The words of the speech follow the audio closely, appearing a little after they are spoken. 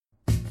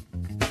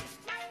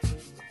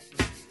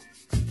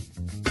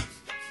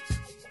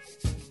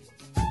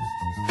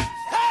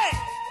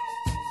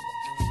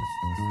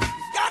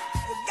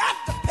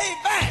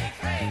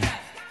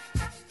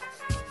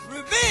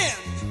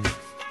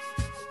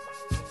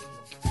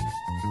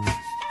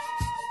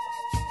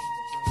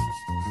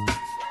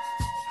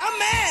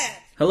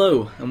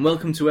Hello, and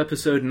welcome to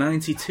episode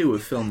 92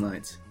 of Film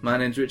Night. My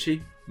name's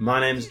Richie.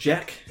 My name's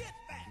Jack.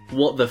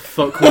 What the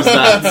fuck was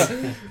that?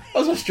 That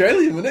was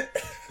Australian, wasn't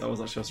it? That was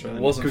actually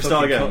Australian. Wasn't Can we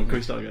start fucking again? Cockney. Can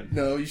we start again?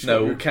 No, you should.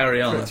 No, we'll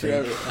carry on, I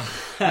think.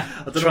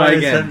 I don't know Try why I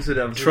again. attempted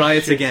it. I'm just Try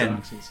it shit again. at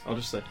accents. I'll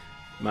just say,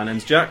 my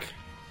name's Jack.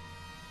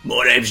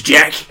 My name's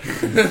Jack.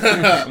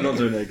 I'm not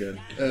doing it again.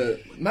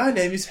 My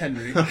name is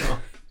Henry.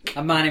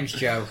 And my name's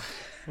Joe.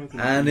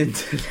 And in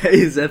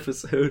today's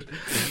episode,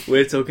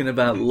 we're talking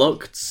about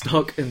Locked,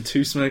 Stock and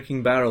Two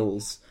Smoking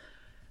Barrels.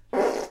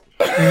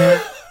 Probably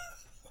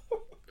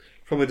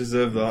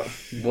deserve that.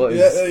 What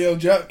Yeah, is there you go,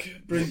 Jack.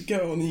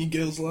 Get on your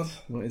gills, lad.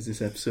 what is this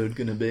episode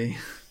going to be?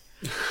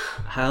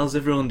 How's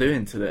everyone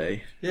doing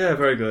today? Yeah,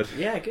 very good.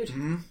 Yeah, good.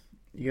 You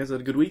guys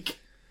had a good week?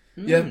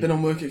 Yeah, been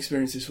on work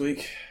experience this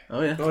week.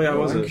 Oh yeah. Oh yeah,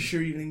 was it?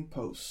 Lancashire Evening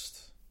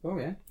Post. Oh,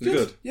 yeah. Was it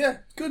good? Yeah,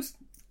 good.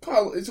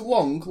 It's a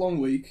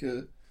long week,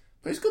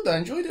 but it's good. I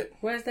enjoyed it.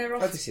 Where's their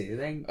offices? Are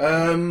they...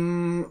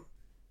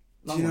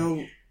 Do you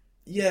know?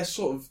 Yeah,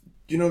 sort of.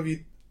 Do you know if you?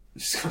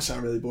 This is gonna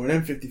sound really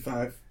boring.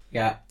 M55.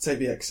 Yeah, Take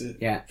the exit.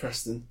 Yeah.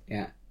 Preston.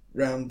 yeah,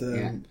 Round.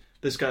 Yeah.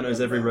 This guy knows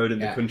every road in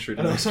the Yeah. country.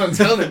 I know, Doesn't that's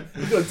what I'm telling him.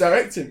 You've got to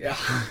direct him. yeah.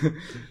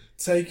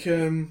 Take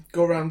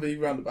go around the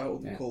roundabout. What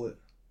do we Yeah. call it?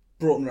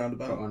 Broughton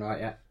roundabout. Got one right,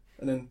 yeah.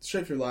 And then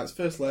straight through lights,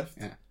 first left.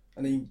 Yeah.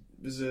 And he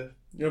was you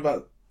know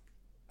about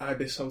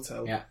Ibis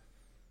Hotel? Yeah.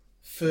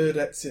 Third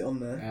exit on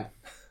there. Yeah.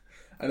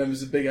 And then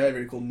there's a big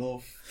area called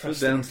North Foot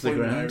Preston down to the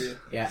Employment ground. Area.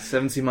 Yeah.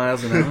 70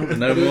 miles an hour, but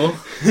no more.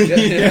 Yeah,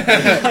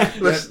 yeah.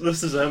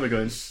 Listeners at home are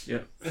going,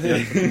 yeah,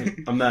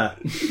 I'm there.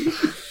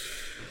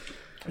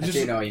 I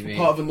do know what you mean.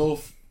 Part of a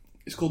North.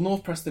 It's called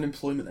North Preston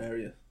Employment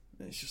Area.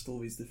 And it's just all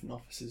these different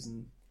offices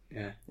and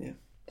Yeah.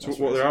 So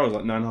what are their hours?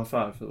 Like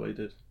 9:30 for the way you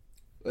did?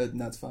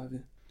 NADS 5. Yeah,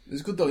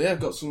 it's good though. Yeah, I've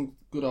got some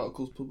good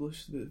articles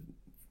published. A bit of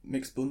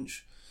mixed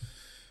bunch.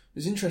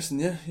 It's interesting.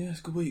 Yeah, it's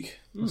a good week.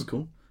 That's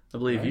cool. I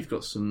believe Right. you've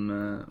got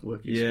some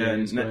work Yeah,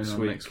 experience going next on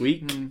week. next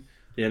week. Mm.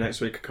 Yeah,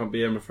 next week I can't be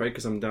here, I'm afraid,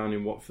 because I'm down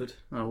in Watford.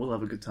 Oh, we'll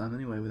have a good time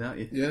anyway without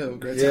you. Yeah, well,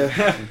 great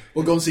time.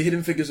 We'll go and see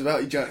Hidden Figures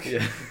without you, Jack.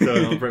 Yeah,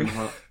 no, I'll break my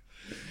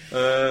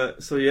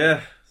heart. So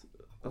yeah,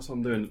 that's what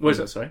I'm doing. What is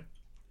that, sorry?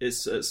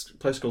 It's a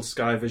place called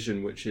Sky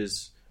Vision, which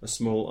is a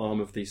small arm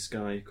of the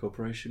Sky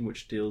Corporation,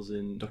 which deals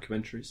in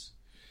documentaries.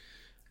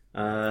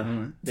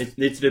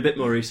 Need to do a bit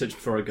more research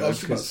before I I go. was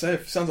just about to 'cause- say,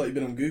 it sounds like you've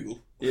been on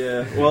Google.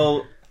 yeah,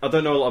 well, I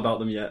don't know a lot about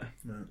them yet,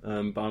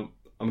 No. but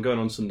I'm going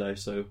on Sunday,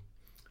 so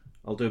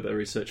I'll do a bit of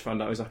research,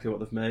 find out exactly what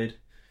they've made.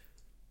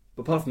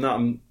 But apart from that,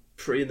 I'm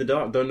pretty in the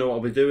dark. Don't know what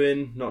I'll be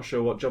doing. Not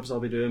sure what jobs I'll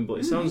be doing. But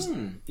it sounds,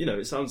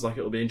 it sounds like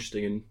it'll be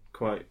interesting and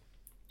quite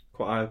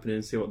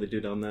eye-opening. See what they do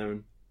down there,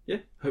 and yeah,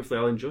 hopefully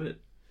I'll enjoy it.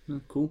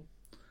 Oh, cool.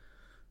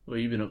 What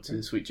have you been up to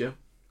this week, Joe?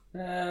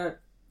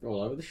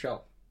 All over the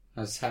shop,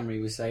 as Henry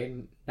was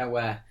saying.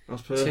 Nowhere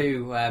As per.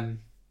 too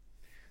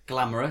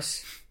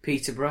glamorous.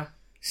 Peterborough,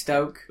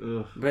 Stoke,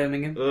 Ugh.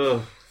 Birmingham,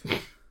 Ugh.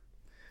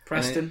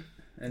 Preston.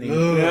 Any...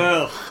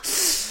 Oh.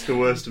 The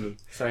worst of them.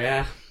 So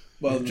yeah.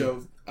 Well,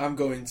 Joe, I'm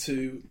going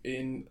to,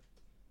 in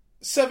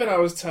 7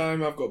 hours'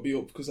 time, I've got to be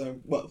up because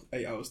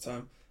 8 hours'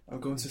 time, I'm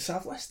going to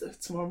South Leicester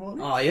tomorrow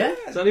morning. Oh yeah.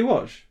 Is that any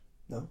watch?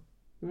 No.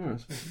 Oh,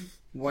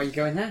 Why are you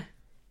going there?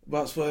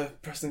 That's where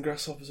Preston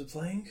Grasshoppers are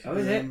playing. Oh,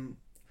 is it?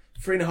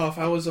 3.5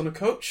 hours on a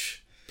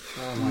coach.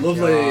 Oh my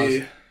Lovely.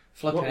 God.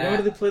 Flipping why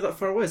do they play that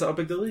far away? Is that how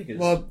big the league is?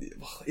 Well,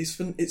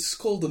 it's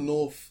called the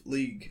North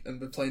League, and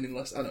they're playing in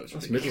Leicester. I know it's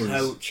That's ridiculous.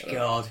 Midlands. Coach,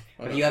 God.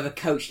 I Have know. you ever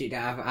coached it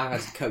down? I've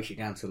had to coach it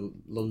down to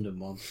London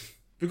once.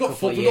 We've got couple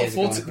four, of we've got years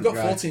four, ago on a we've got good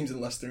four drive. teams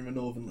in Leicester in the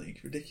Northern League.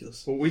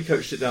 Ridiculous. Well, we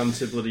coached it down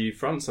to bloody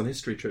France on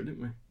history trip,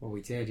 didn't we? Well,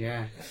 we did,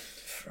 yeah.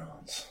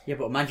 France. Yeah,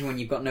 but imagine when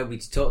you've got nobody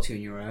to talk to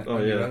in your own. Oh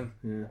on your yeah, own.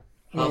 yeah.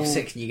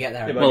 6:30 and you get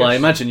there. Yeah, but Well, I guess-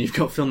 imagine you've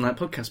got Film Night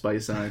podcast by your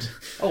side.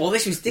 Oh well,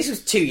 this was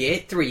 3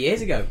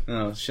 years ago.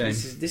 Oh, shame.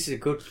 This is a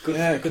good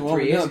Yeah, good come on,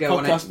 3 years yeah, ago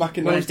when podcast back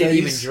in when I those didn't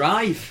even days.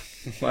 drive.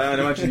 Well,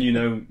 I imagine you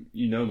know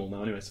them all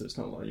now anyway, so it's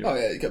not like you're... Oh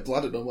yeah, you get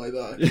bladdered on way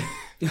back.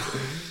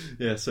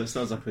 Yeah, so it's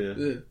not exactly a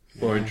Yeah.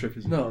 boring trip,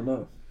 is it?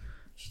 No,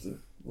 just a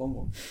long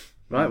one.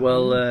 Right,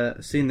 well,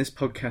 seeing this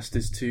podcast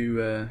is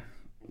to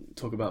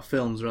talk about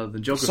films rather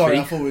than geography. Sorry,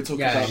 I thought we were talking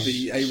Yeah. about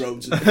the A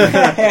roads of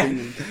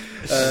England.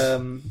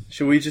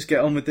 Shall we just get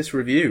on with this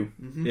review?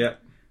 Yeah.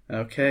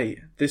 Okay,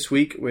 this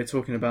week we're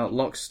talking about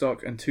Lock,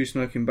 Stock and Two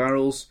Smoking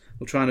Barrels.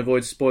 We'll try and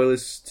avoid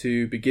spoilers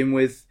to begin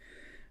with,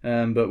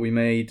 but we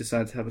may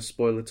decide to have a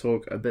spoiler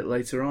talk a bit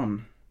later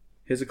on.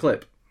 Here's a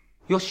clip.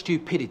 Your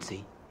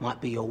stupidity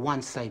might be your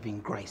one saving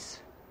grace.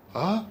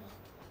 Huh?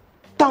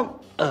 Don't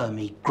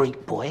me,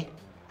 Greek boy.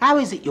 How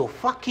is it your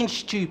fucking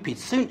stupid,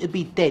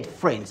 soon-to-be dead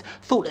friends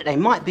thought that they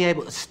might be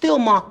able to steal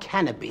my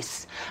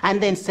cannabis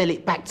and then sell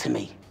it back to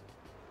me?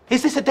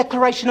 Is this a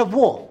declaration of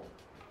war?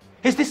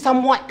 Is this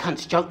some white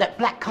cunt's joke that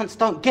black cunts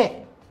don't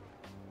get?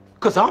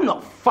 'Cause I'm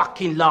not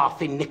fucking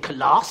laughing,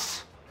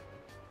 Nicholas.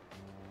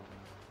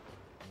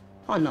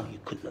 I know you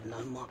couldn't have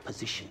known my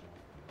position.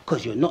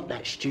 'Cause you're not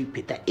that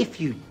stupid that if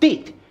you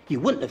did, you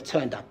wouldn't have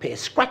turned up here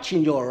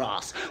scratching your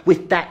ass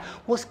with that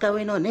 "what's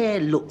going on here"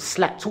 look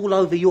slapped all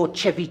over your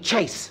Chevy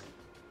Chase.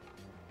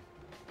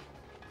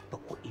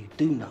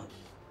 do know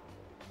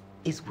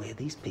is where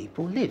these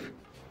people live.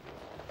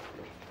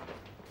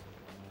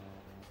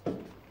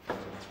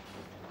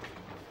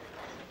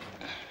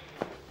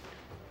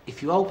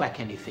 If you hold back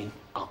anything,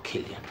 I'll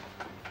kill you.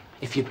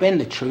 If you bend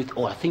the truth,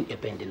 or I think you're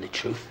bending the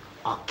truth,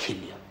 I'll kill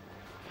you.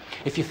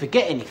 If you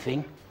forget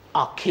anything,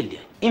 I'll kill you.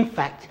 In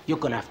fact, you're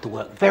going to have to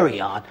work very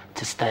hard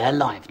to stay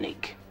alive,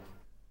 Nick.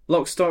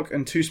 Lock, Stock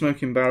and Two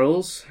Smoking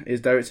Barrels is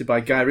directed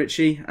by Guy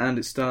Ritchie, and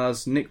it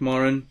stars Nick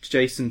Moran,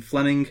 Jason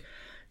Fleming,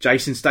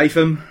 Jason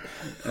Statham,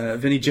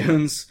 Vinnie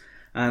Jones,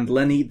 and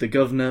Lenny the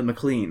Governor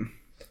McLean.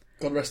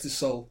 God rest his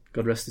soul.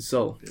 God rest his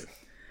soul. Yeah.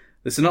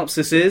 The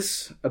synopsis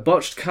is: a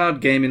botched card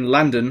game in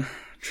London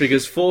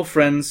triggers 4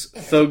 friends,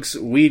 thugs,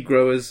 weed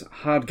growers,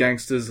 hard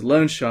gangsters,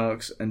 loan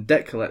sharks, and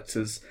debt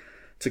collectors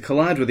to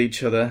collide with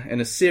each other in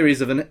a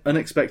series of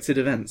unexpected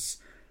events,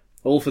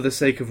 all for the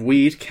sake of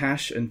weed,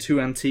 cash, and 2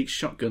 antique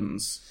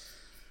shotguns.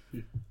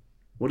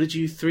 What did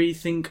you 3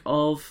 think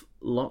of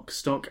Lock,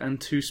 Stock and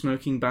Two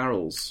Smoking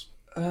Barrels?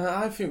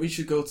 I think we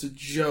should go to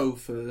Joe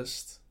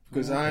first,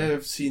 because I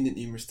have seen it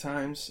numerous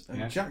times,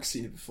 and Jack's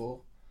seen it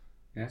before.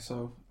 Yeah.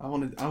 So I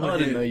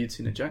didn't know you'd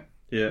seen it, Jack.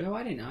 Yeah. No,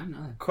 I didn't know.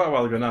 No. Quite a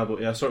while ago now, but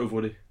yeah, I saw it with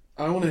Woody.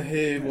 I want to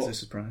hear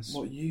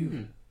what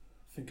you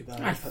think about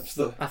it.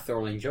 I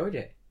thoroughly enjoyed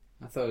it.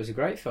 I thought it was a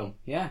great film.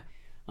 Yeah.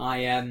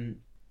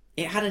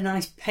 It had a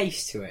nice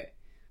pace to it.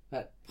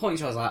 At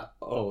points I was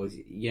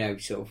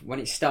like, sort of when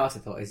it started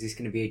I thought, is this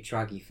going to be a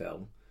draggy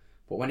film?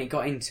 But when it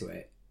got into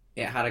it,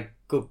 it had a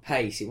good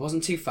pace. It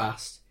wasn't too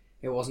fast.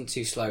 It wasn't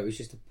too slow. It was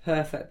just a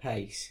perfect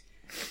pace.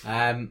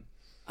 I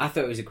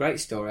thought it was a great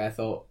story. I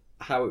thought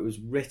how it was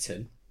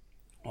written,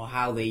 or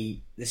how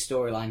the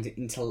storylines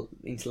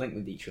interlink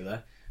with each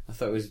other, I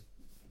thought it was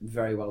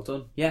very well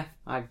done. Yeah,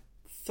 I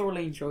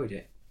thoroughly enjoyed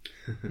it.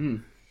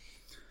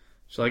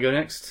 Shall I go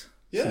next?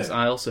 Yeah. Since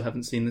I also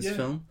haven't seen this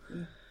film.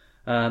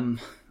 Yeah.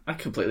 I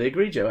completely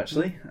agree, Joe,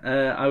 actually.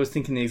 I was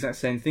thinking the exact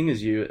same thing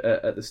as you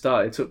at the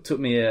start. It took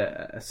me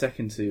a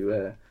second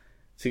to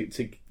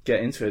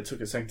get into it. It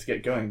took a second to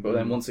get going, but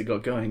then once it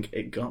got going,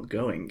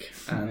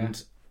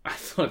 and I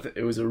thought that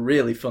it was a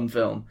really fun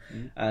film,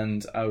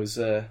 and I was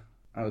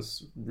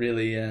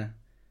really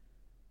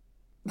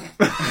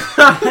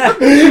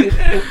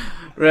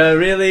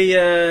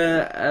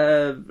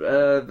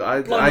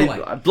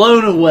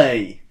blown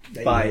away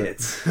by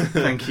it.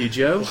 Thank you,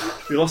 Joe.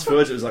 We lost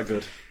words. It was that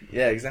good.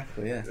 Yeah,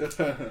 exactly. Yeah.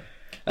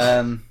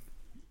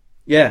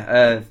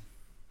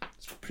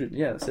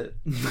 That's it.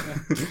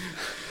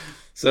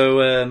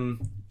 So,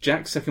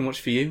 Jack, second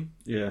watch for you.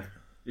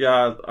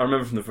 Yeah, I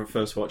remember from the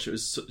first watch, it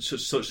was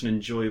such an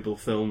enjoyable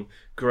film,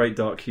 great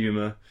dark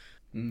humour,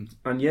 and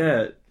like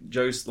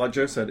Joe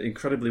said,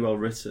 incredibly well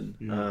written.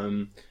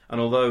 And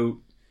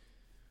although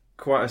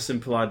quite a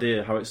simple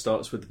idea, how it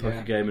starts with the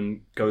poker game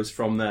and goes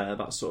from there,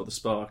 that's sort of the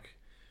spark.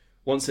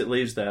 Once it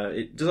leaves there,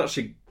 it does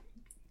actually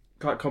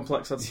quite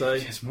complex, I'd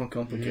say. It's more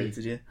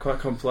complicated, yeah. Quite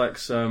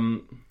complex, a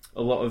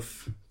lot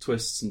of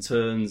twists and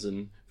turns,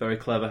 and very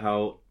clever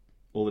how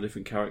all the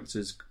different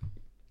characters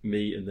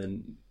meet and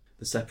then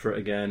they're separate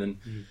again,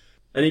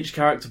 and each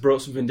character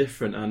brought something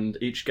different, and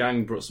each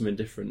gang brought something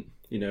different.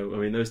 You know, I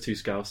mean, those 2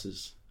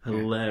 Scousers,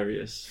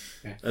 hilarious.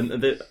 Yeah.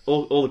 And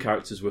all the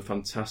characters were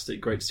fantastic.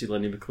 Great to see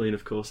Lenny McLean,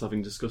 of course,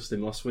 having discussed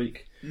him last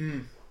week.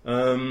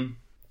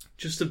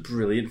 Just a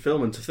brilliant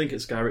film, and to think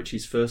it's Guy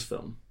Ritchie's first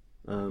film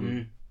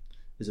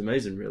is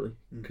amazing, really,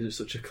 because it's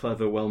such a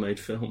clever, well-made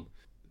film.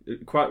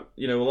 Quite,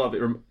 a lot of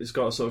it, it's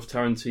got a sort of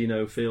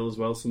Tarantino feel as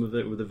well, some of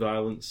it, with the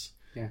violence.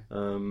 Yeah.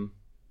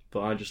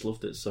 But I just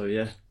loved it, so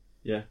yeah,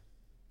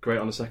 great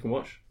on a second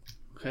watch.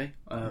 Okay,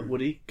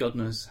 Woody, God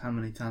knows how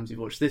many times you've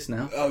watched this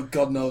now. Oh,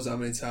 God knows how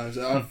many times.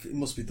 It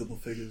must be double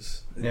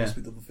figures. It's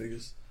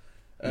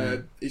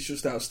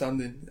just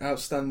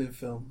outstanding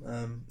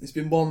film. It's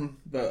been one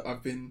that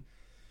I've been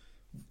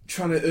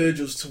trying to urge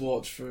us to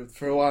watch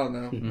for a while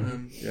now.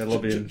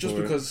 Lobbying just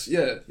for because,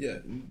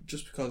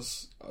 just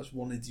because I just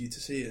wanted you to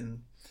see it,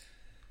 and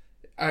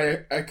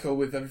I echo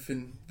with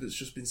everything that's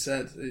just been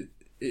said.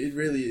 It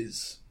really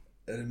is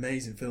an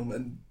amazing film,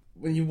 and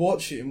when you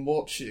watch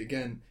it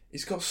again,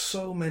 it's got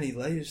so many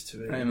layers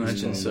to it. I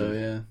imagine so,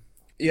 yeah.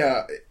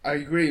 Yeah, I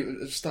agree. At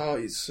the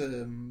start, it's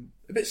a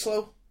bit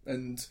slow,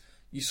 and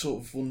you're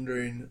sort of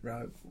wondering,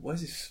 right,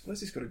 where's this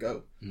going to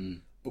go?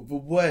 But the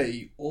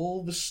way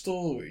all the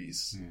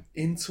stories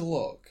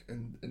interlock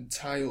and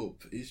tie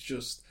up is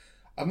just...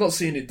 I've not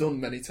seen it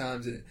done many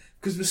times in it,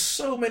 because there's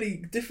so many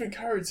different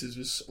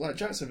characters. Like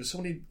Jack said, there's so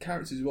many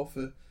characters who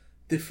offer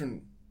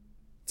different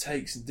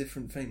takes and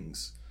different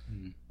things.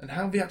 And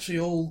how they actually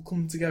all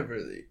come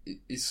together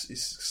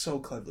is so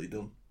cleverly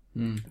done.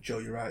 Joe,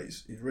 you're right.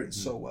 He's written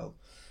so well.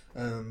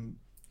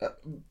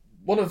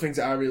 One of the things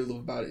that I really love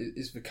about it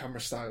is the camera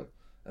style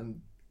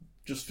and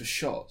just the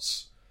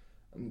shots.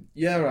 And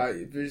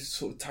there's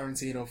sort of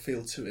Tarantino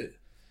feel to it,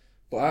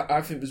 but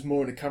I think there's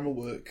more in the camera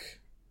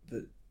work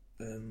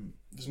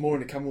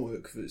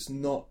that's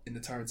not in the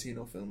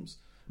Tarantino films.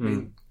 I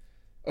mean,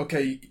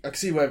 okay, I can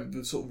see where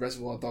the sort of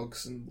Reservoir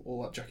Dogs and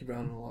all that, Jackie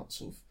Brown and all that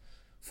sort of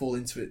fall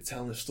into it,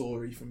 telling a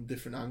story from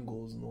different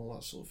angles and all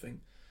that sort of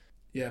thing.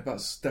 Yeah,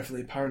 that's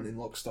definitely apparent in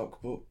Lock, Stock,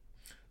 but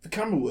the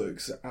camera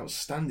work's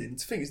outstanding.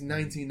 To think it's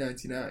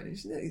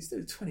 1999, it's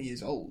still 20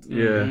 years old.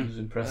 Yeah. It was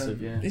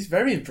impressive, yeah. It's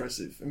very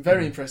impressive, and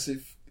very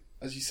impressive,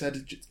 as you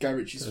said, Guy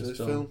Ritchie's first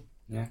film.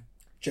 Yeah.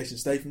 Jason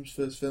Statham's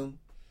first film.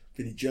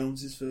 Vinnie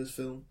Jones's first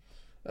film.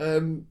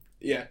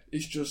 Yeah,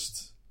 it's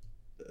just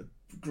a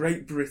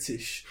great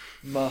British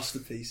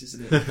masterpiece,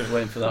 isn't it?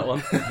 Waiting for that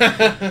one.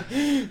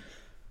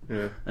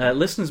 Yeah.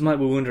 Listeners might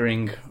be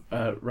wondering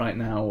right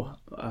now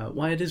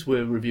why it is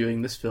we're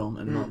reviewing this film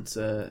and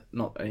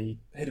not a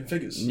Hidden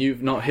Figures.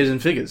 not Hidden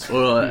Figures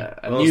or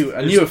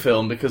a newer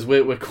film, because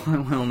we're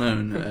quite well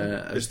known.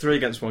 There's 3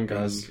 against 1,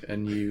 guys. a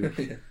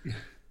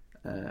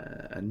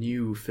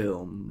new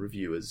film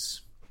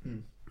reviewers.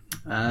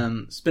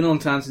 It's been a long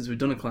time since we've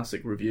done a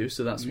classic review,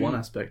 so that's one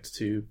aspect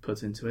to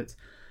put into it.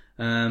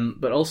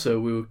 But also,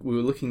 we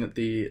were looking at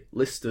the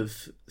list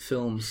of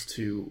films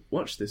to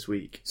watch this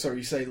week. Sorry,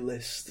 you say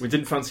list. We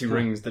didn't fancy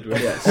Rings, did we?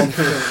 Yes.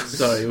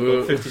 Sorry, we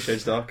were 50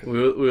 Shades Darker.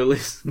 we were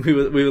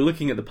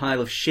looking at the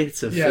pile of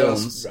shit of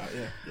films That's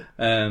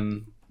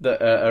right,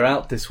 that are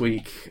out this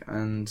week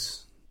and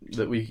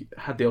that we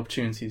had the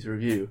opportunity to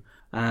review.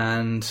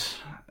 And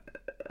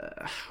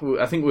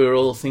I think we were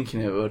all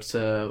thinking it, but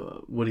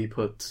Woody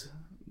put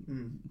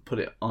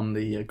it on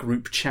the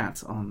group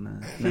chat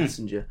on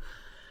Messenger.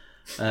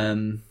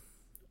 I'll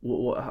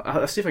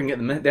see if I can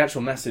get the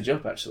actual message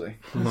up, actually.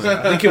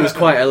 I think it was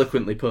quite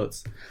eloquently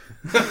put.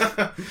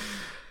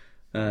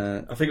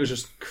 I think it was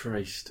just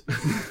Christ.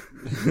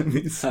 Let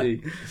me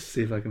see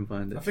if I can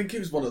find I it. think it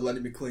was one of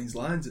Lenny McLean's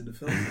lines in the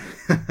film.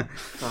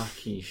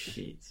 Fucking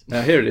shit.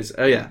 Here it is.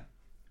 Oh yeah,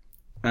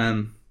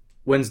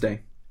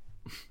 Wednesday,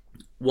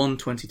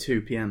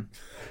 1:22 p.m.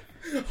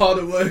 Hard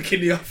at work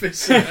in the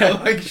office. I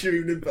like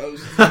shooting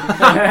post.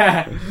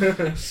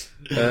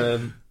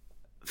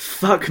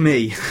 Fuck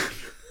me.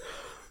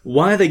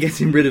 Why are they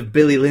getting rid of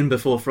Billy Lynn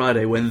before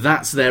Friday when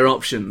that's their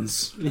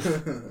options?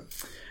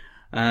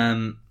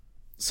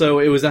 So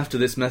it was after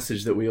this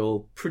message that we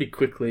all pretty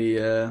quickly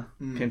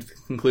came to the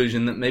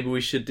conclusion that maybe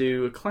we should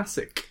do a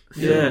classic.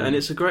 Yeah, and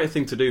it's a great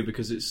thing to do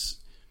because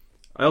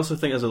I also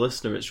think as a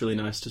listener it's really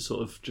nice to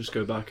sort of just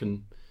go back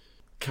and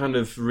kind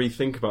of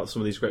rethink about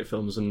some of these great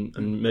films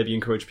and maybe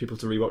encourage people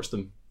to rewatch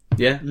them.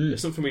 Yeah?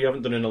 It's something we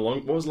haven't done in a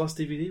long... What was the last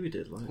DVD we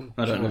did?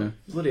 I don't know.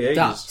 Bloody ages.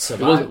 That's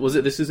Was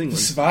it This Is England?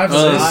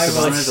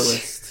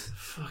 Survivalist.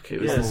 Fuck, it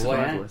was Yeah, The The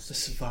Survivalist.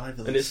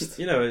 Survivalist. And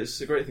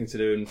it's a great thing to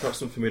do and perhaps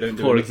something we don't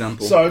do Poor enough.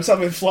 example. Sorry, I'm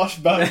having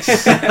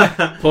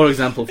flashbacks. Poor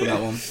example for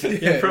that one.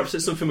 Yeah, perhaps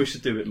it's something we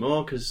should do a bit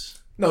more because...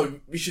 No,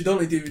 we should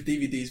only do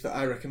DVDs that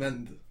I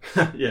recommend.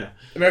 Yeah.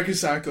 American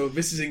Psycho,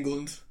 Mrs.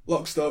 England,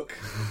 Lock, Stock,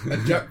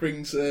 and Jack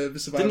brings the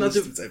Survivalist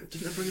to the table.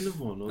 Didn't I bring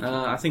another one? Or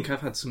I think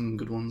I've had some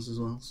good ones as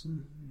well. So,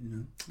 you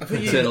know. I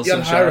think Eternal you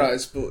had Sunshine. High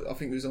Rise, but I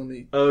think it was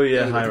only... Oh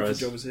yeah, only High looking for Rise.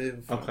 Jobs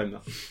here. I'll claim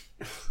that.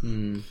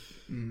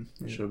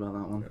 Not sure about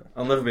that one.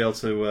 I'll never be able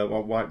to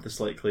wipe the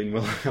slate clean.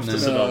 We'll have to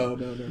survive.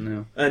 No.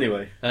 No.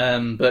 Anyway.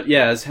 But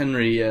yeah, as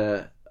Henry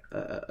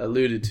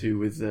alluded to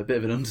with a bit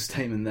of an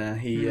understatement there,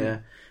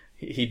 he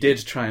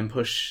did try and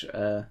push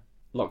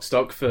Lock,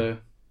 Stock for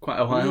quite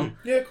a while.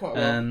 Yeah, quite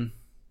well.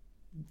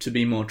 To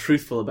be more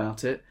truthful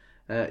about it,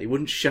 he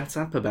wouldn't shut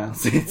up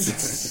about it.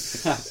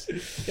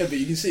 Yeah, but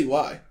you can see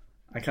why.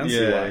 I can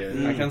see why.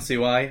 Yeah. I can see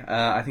why.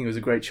 I think it was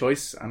a great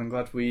choice, and I'm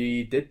glad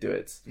we did do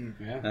it.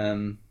 Yeah.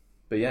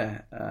 But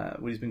yeah,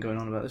 Woody's been going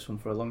on about this one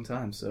for a long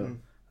time, so I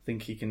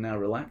think he can now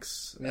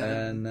relax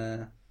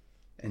and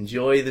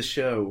enjoy the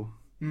show.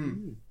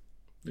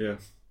 Yeah.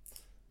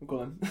 Go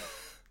on.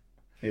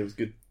 It was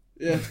good.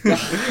 Yeah.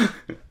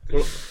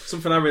 Well,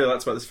 something I really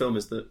liked about this film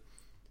is that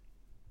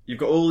you've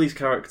got all these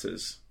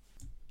characters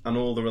and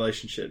all the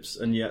relationships,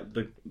 and yet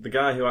the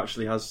guy who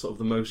actually has sort of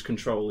the most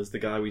control is the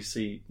guy we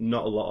see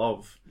not a lot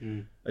of,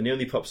 and he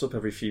only pops up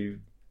every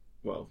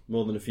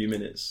more than a few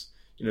minutes.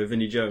 You know,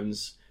 Vinnie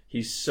Jones,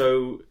 he's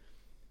so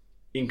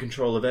in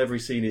control of every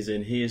scene he's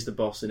in. He is the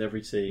boss in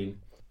every scene,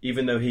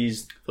 even though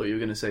he's... Thought you were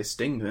going to say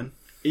Sting then.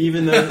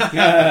 Even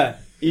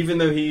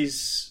though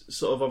he's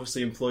sort of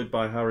obviously employed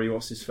by Harry,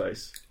 what's his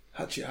face?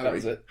 Hatchet That Harry.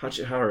 was it.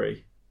 Hatchet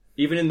Harry.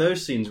 Even in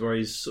those scenes where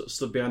he's sort of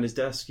stood behind his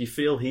desk, you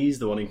feel he's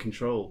the one in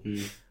control.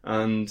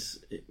 And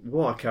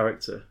what a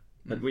character.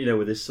 And, you know,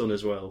 with his son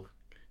as well.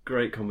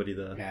 Great comedy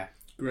there. Yeah.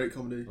 Great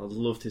comedy. I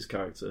loved his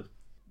character.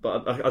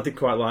 But I did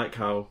quite like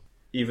how,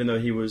 even though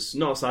he was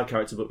not a side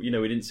character, but, you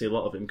know, we didn't see a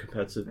lot of him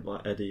compared to,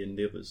 like, Eddie and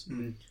the others.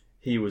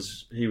 He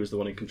was the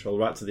one in control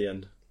right to the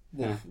end.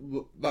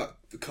 The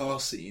car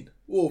scene.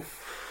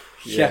 Woof.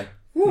 Yeah.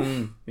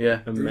 Yeah.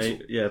 And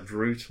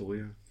brutal,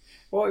 yeah.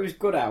 What it was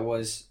good at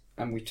was,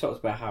 and we talked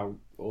about how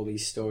all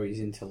these stories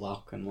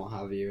interlock and what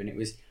have you, and it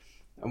was,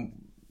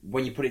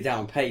 when you put it down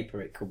on paper,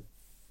 it could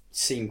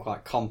seem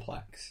quite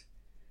complex.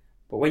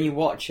 But when you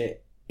watch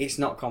it, it's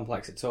not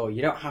complex at all.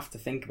 You don't have to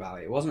think about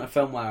it. It wasn't a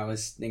film where I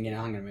was thinking,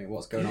 hang on a minute,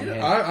 what's going on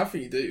here? I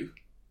think you do.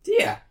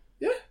 Yeah.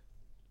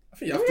 I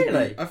think you have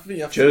Really? to. I think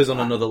you have Joe's to, on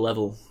another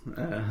level.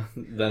 Than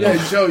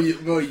Yeah, Joe.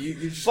 You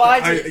just But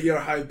I did- you're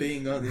a high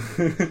being, aren't you?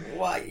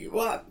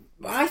 What?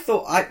 I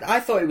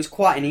thought it was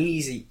quite an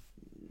easy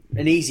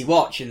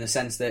watch in the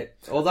sense that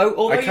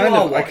although I kind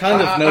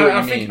of know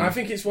what you mean. I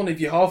think it's one if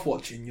you're half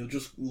watching, you'll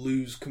just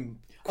lose.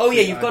 Oh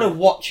yeah, you've got to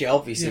watch it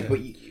obviously,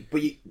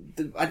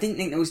 Yeah. I didn't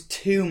think there was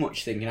too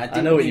much thinking. I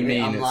I know what you think that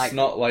mean. I'm It's like,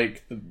 not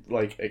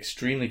like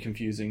extremely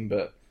confusing,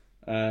 but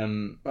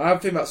But I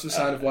think that's the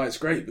sign of why it's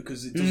great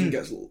because it doesn't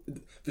get.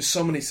 There's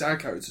so many side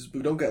characters, but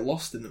we don't get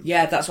lost in them.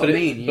 yeah, that's what I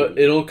mean. but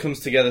it all comes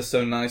together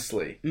so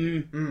nicely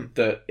Mm.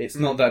 that it's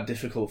not that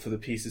difficult for the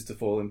pieces to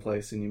fall in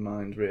place in your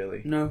mind,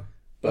 really. No,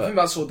 I think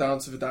that's all down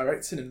to the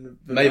directing and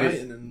the Maybe.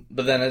 writing and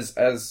But then,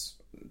 as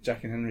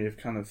Jack and Henry have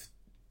kind of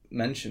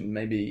mentioned,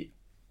 maybe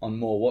on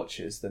more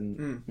watches,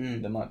 then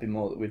there might be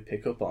more that we'd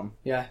pick up on,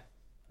 yeah.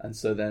 and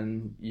so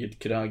then you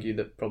could argue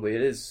that probably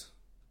it is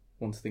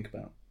one to think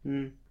about.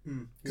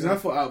 because I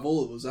thought out of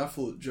all of us, I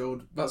thought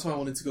Joe. That's why I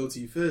wanted to go to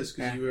you first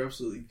because you were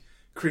absolutely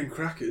cream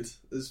crackered,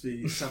 as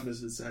the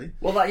Savners would say.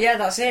 Well,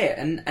 that's it,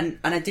 and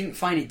I didn't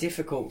find it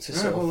difficult to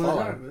sort of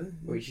follow,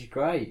 which is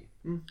great.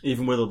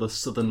 Even with all the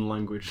southern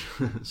language,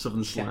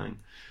 southern slang.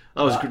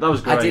 That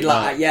was great. I did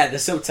like the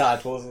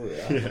subtitles.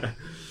 Yeah.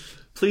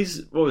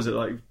 Please, what was it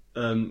like?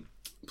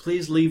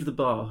 Please leave the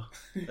bar,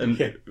 and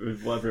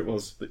whatever it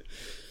was.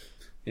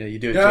 Yeah, you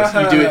do it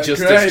justice,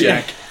 great.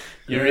 Jack.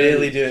 You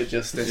really do it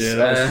justice.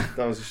 Yeah,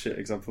 that was a shit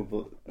example,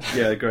 but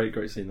yeah,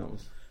 great scene that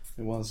was.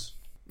 It was.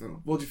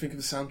 What do you think of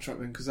the soundtrack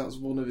then? Because that was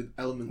one of the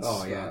elements.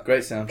 Oh, yeah. that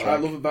Great soundtrack. I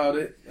love about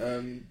it.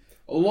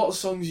 A lot of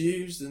songs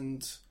used,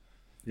 and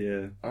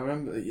Yeah, I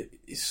remember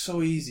it's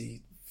so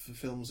easy for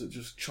films that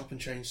just chop and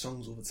change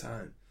songs all the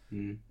time.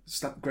 It's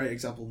that great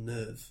example,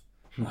 Nerve.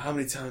 How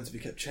many times have you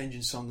kept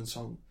changing song and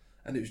song,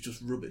 and it was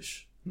just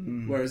rubbish?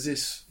 Whereas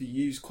this, you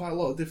use quite a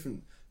lot of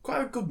different,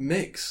 quite a good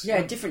mix.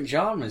 Yeah, different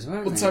genres,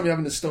 weren't One they? time you're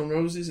having the Stone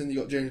Roses, and you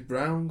got James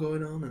Brown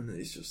going on, and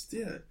it's just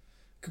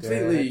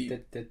completely.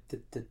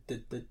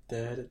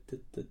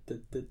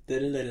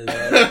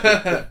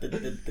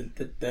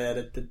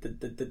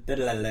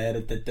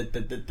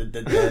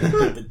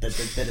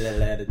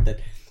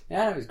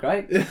 Yeah, it was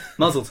great.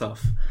 Muzzle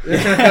tough.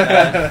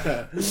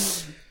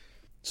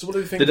 So what do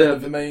you think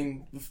of the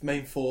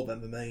main four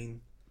then? The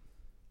main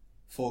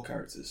four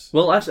characters.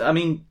 Well, actually, I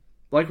mean,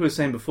 like we were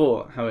saying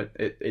before, how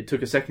it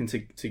took a second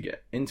to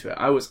get into it.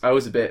 I was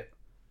a bit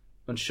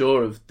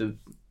unsure of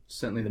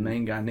certainly the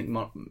main guy, Nick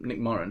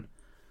Moran.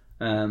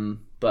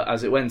 But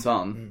as it went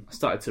on, I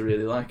started to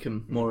really like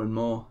him more and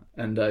more.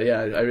 And I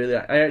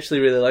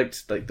actually really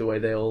liked like the way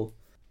they all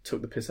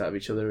took the piss out of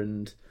each other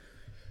and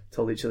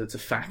told each other to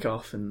fack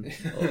off and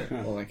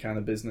all that kind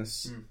of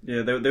business.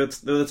 yeah, they were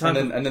the time.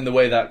 And then the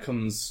way that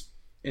comes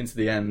into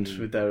the end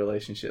with their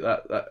relationship,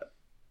 that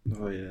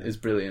is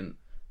brilliant.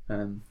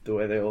 The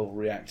way they all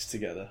react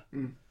together.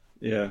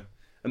 Yeah,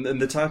 and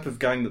the type of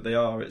gang that they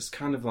are, it's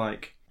kind of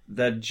like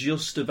they're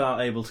just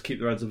about able to keep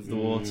their heads above the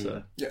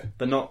water. Yeah,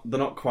 they're not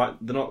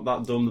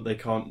that dumb that they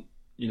can't,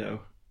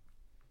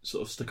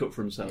 sort of stick up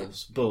for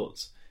themselves,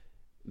 but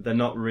they're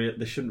not real.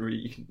 They shouldn't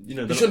really,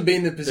 they shouldn't be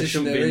in the position they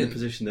shouldn't they're be in in. the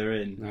position they're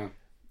in.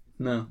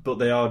 No. But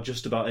they are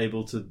just about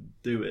able to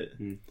do it.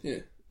 Yeah,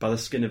 by the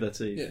skin of their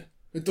teeth. Yeah,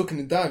 they're ducking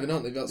and diving,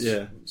 aren't they? That's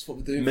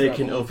what they're doing.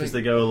 Making it up as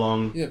they go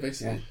along. Yeah,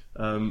 basically.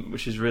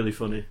 Which is really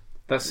funny.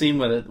 That scene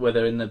where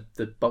they're in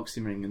the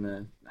boxing ring and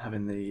they're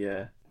having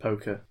the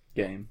poker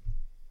game.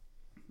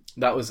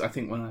 That was, I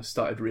think, when I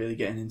started really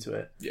getting into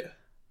it. Yeah,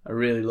 I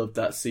really loved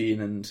that scene,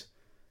 and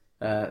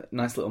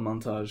nice little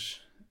montage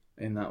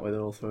in that where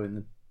they're all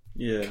throwing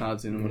the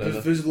cards in and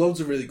whatever. There's loads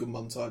of really good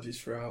montages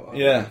throughout.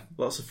 Yeah,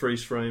 lots of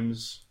freeze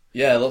frames.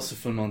 Yeah, lots of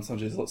fun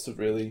montages, lots of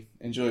really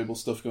enjoyable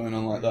stuff going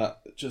on like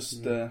that. It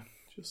just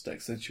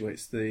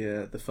accentuates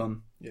the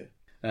fun. Yeah,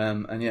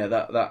 and yeah,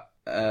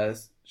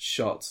 that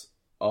shot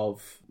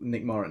of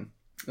Nick Moran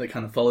that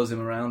kind of follows him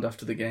around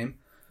after the game.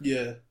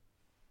 Yeah.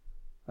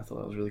 I thought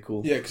that was really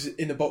cool. Yeah, because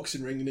in a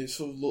boxing ring, and it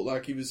sort of looked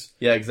like he was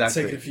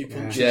exactly taking a few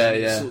punches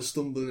and sort of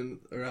stumbling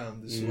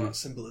around. There's some of that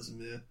symbolism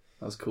there.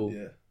 That was cool.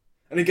 Yeah.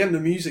 And again, the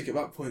music at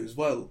that point as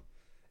well,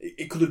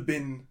 it could have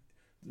been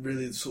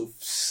really sort of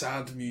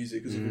sad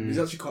music. It was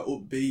actually quite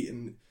upbeat,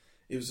 and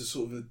it was a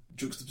sort of a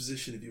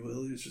juxtaposition, if you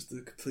will. It was just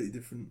a completely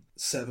different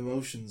set of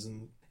emotions.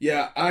 And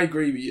yeah, I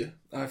agree with you.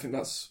 I think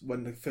that's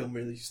when the film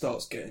really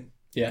starts getting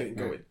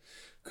going.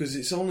 Because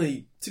it's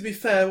only, to be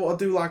fair, what I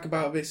do like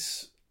about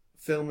this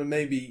film, and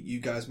maybe you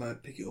guys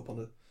might pick it up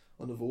on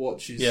other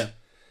watches. Yeah.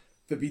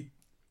 But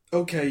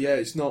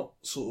it's not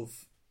sort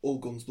of all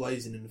guns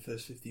blazing in the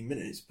first 15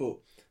 minutes, but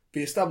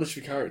be established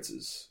the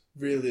characters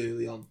really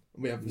early on.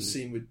 And we have the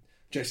scene with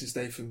Jason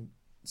Statham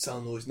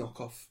selling all his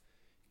knockoff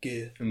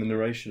gear. And the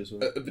narration as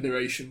well. The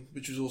narration,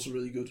 which was also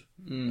really good.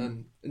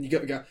 And you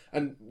get the guy.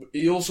 And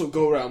you also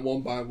go around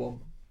one by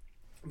one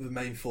with the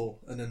main four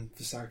and then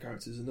the side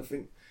characters. And I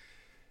think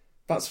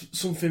that's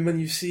something, when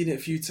you've seen it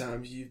a few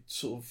times, you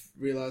sort of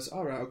realise,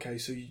 alright, okay,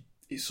 so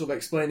it's sort of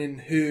explaining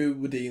who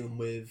we're dealing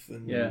with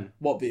and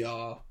what they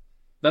are.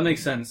 That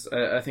makes sense.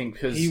 I think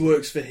because he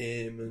works for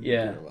him. And,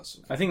 Yeah. you know, that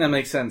sort of I think that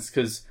makes sense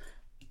because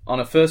on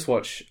a first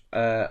watch,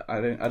 I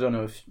don't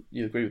know if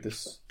you agree with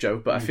this,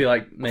 Joe, but I feel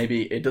like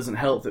maybe it doesn't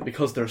help that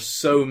because there are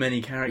so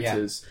many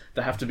characters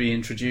that have to be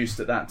introduced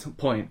at that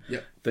point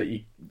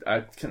that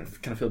I kind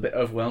of feel a bit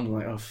overwhelmed. I'm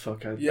like, oh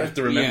fuck, I have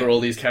to remember all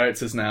these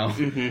characters now,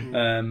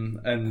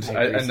 and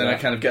then I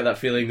kind of get that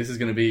feeling this is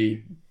going to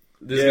be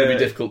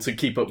difficult to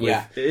keep up with.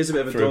 It is a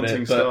bit of a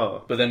daunting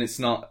start, but then it's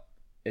not.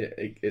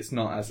 It's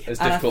not as difficult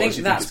and I think as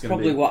you that's think it's going to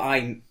probably be.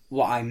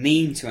 what I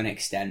mean to an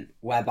extent,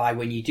 whereby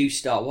when you do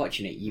start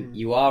watching it,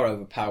 you are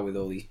overpowered with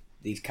all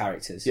these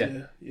characters.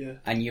 Yeah.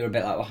 And you're a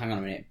bit like, well, hang on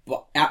a minute.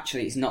 But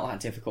actually, it's not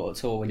that difficult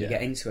at all when you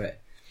get into it.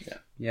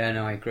 Yeah,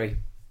 no, I agree.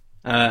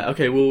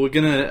 Okay, well, we're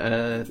going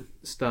to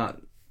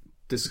start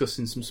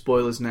discussing some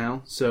spoilers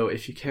now. So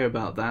if you care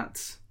about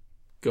that,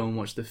 go and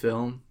watch the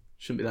film.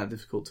 Shouldn't be that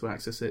difficult to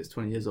access it. It's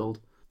 20 years old.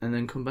 And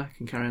then come back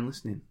and carry on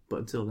listening. But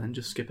until then,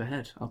 just skip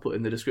ahead. I'll put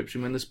in the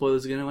description when the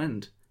spoilers are going to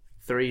end.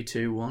 3,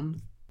 2,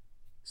 1,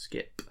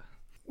 skip.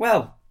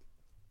 Well,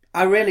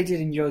 I really did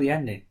enjoy the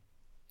ending.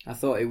 I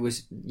thought it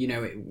was,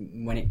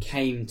 when it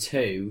came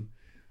to,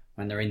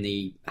 when they're in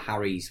the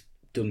Harry's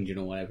dungeon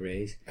or whatever it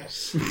is,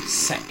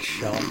 sex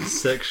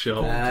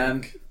shop.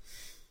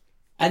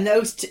 And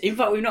those, in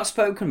fact, we've not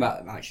spoken about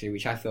them actually,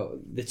 which I thought,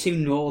 the two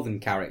northern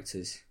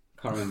characters,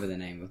 can't remember the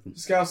name of them.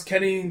 Scouts,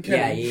 Kenny and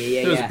Kenny.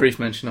 Yeah. There was a brief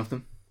mention of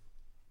them.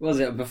 Was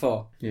it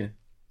before? Yeah.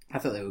 I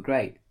thought they were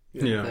great.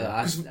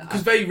 Yeah.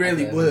 Because they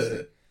really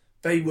were.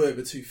 They were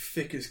the two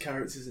thickest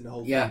characters in the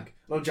whole thing.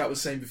 Like Jack was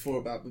saying before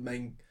about the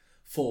main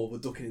four were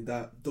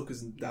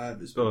duckers and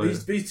divers.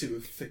 But these two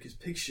were thick as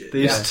pig shit.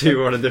 These two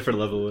were on a different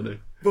level, weren't they?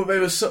 But they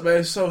were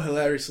so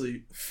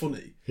hilariously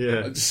funny.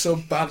 Yeah. And so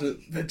bad at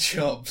their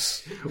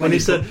jobs. When he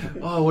said, you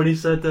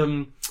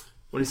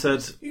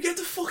get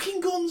the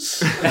fucking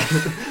guns.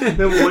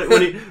 no,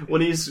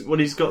 when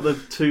he's got the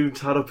two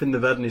tied up in the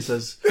bed and he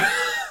says,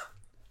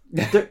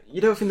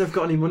 you don't think they've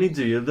got any money,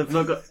 do you? They've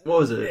not got,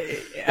 what was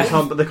it? They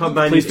can't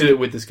buy Please anything. do it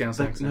with the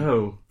Scouse accent.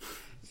 No.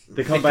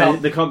 They can't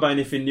buy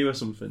anything new or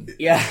something.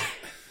 Yeah.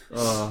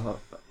 Oh,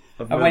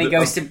 and when he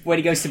goes to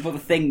put the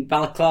thing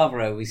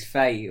balaclava over his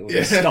face, or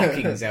the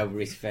stockings over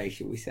his face,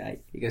 shall we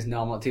say? He goes,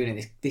 "No, I'm not doing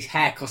it. This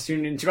hair costs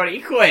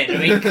 £220. I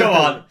mean, come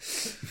on."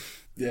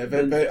 Yeah,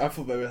 I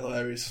thought they were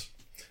hilarious.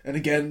 And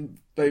again,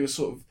 they were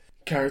sort of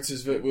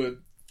characters that were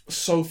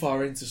so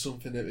far into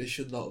something that they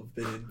should not have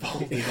been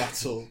involved in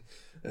at all.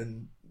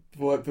 And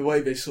the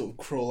way they sort of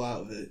crawl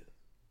out of it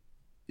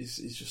is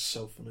just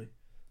so funny.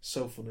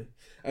 So funny.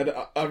 And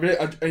I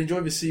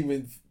enjoy the scene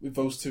with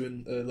those two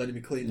and Lenny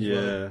McLean as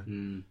well.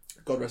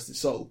 God rest his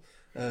soul.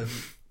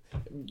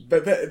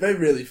 But they're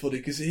really funny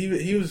because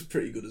he was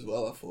pretty good as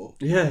well, I thought.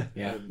 Yeah.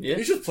 He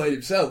was just playing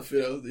himself, He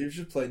was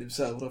just playing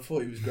himself, and I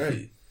thought he was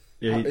great.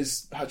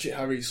 It's Hatchet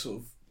Harry's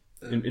sort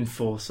of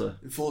enforcer,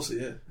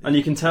 yeah. And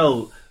you can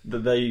tell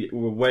that they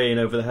were way in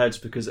over their heads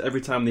because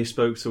every time they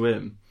spoke to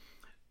him,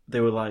 they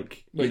were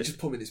like... Well, he just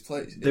put him in his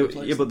place.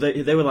 But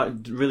they were like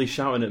really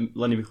shouting at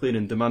Lenny McLean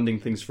and demanding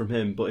things from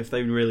him, but if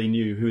they really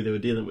knew who they were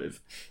dealing with,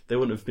 they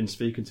wouldn't have been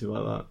speaking to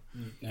like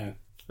that.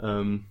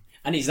 No.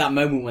 And it's that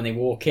moment when they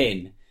walk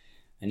in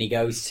and he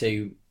goes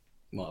to...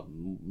 Well,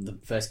 the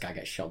first guy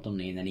gets shot, doesn't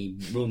he? And then he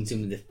runs in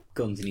with the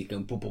guns and he's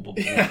going... Blah, blah, blah,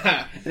 blah.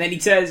 And then he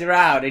turns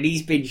around and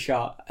he's been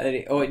shot. And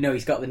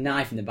he's got the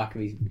knife in the back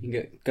of his...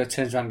 He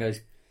turns around and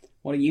goes,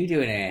 "What are you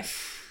doing here?"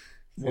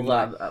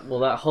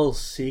 That whole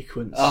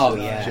sequence.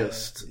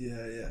 Just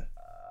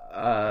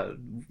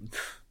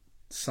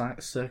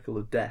circle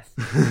of death.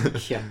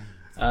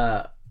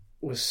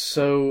 Was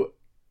so.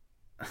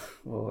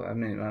 Well, I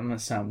mean, I'm gonna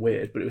sound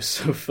weird, but it was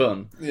so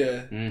fun.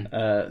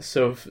 Yeah.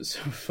 So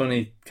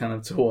funny, kind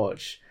of to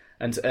watch,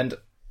 and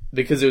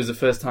because it was the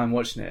first time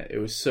watching it, it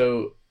was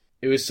so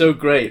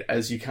great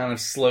as you kind of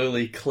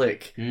slowly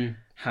click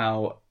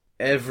how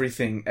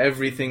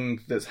everything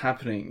that's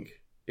happening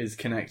is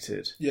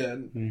connected. Yeah,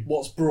 and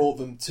what's brought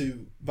them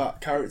to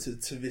that character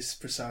to this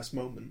precise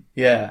moment.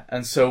 Yeah,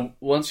 and so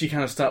once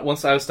I was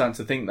starting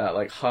to think that,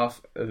 like,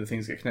 half of the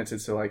things get connected,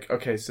 so like,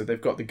 okay, so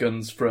they've got the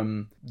guns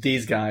from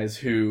these guys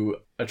who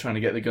are trying to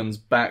get the guns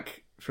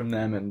back from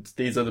them, and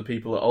these other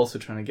people are also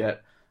trying to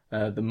get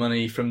the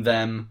money from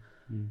them,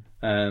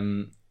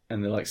 and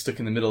they're like stuck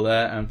in the middle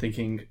there, and I'm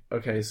thinking,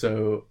 okay,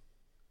 so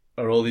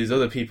are all these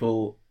other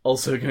people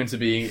also going to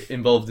be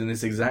involved in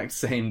this exact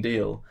same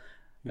deal?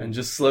 And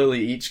just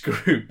slowly each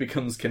group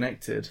becomes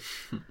connected.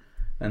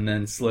 And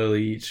then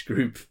slowly each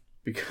group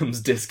becomes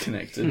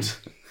disconnected,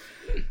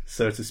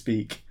 so to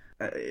speak.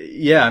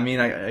 I mean,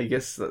 I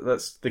guess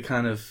that's the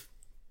kind of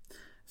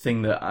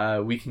thing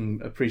that we can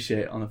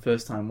appreciate on a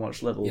first-time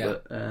watch level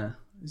that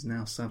is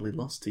now sadly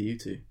lost to you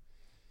two.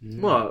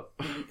 Well,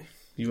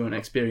 you won't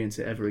experience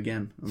it ever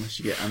again unless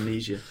you get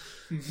amnesia.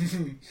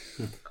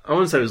 I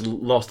wouldn't say it was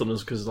lost on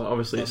us because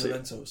obviously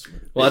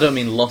well, I don't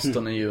mean lost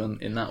on you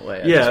in that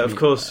way. Of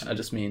course. I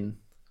just mean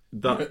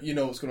that you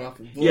know what's going to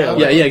happen.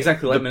 Yeah,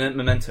 exactly. Like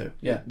Memento.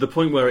 Yeah, the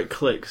point where it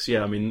clicks.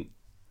 Yeah, I mean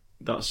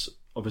that's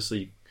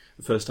obviously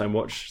the first time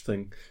watch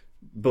thing,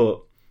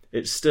 but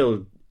it's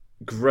still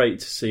great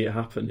to see it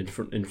happen in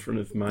front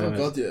of my Oh eyes.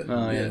 God, yeah.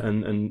 Oh, yeah.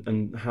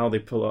 And how they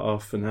pull it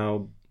off and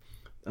how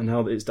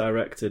it's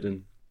directed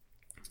and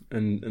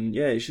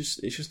yeah, it's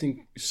just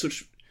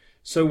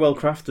so well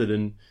crafted.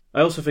 And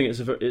I also think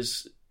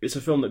it's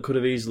a film that could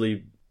have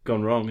easily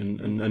gone wrong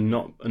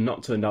and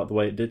not turned out the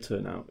way it did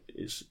turn out.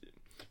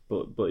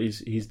 But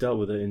he's dealt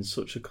with it in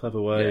such a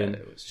clever way. Yeah, And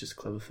it was just a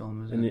clever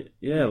film, isn't it?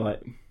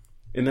 like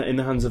in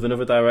the hands of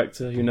another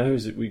director, who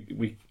knows,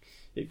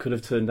 it could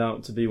have turned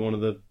out to be one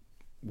of the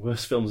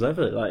worst films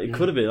ever. Like it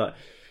could have been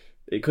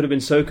it could have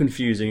been so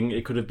confusing.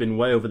 It could have been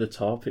way over the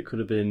top. It could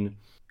have been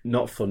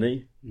not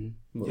funny.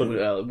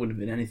 Well, it wouldn't have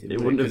been anything. It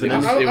would wouldn't have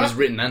Because been It was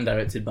written and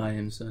directed by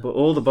him. So. But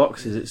all the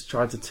boxes it's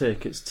tried to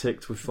tick, it's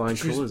ticked with flying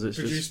Produced- colours. It's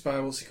produced just by,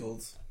 what's he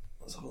called?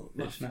 Let's have a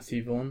look.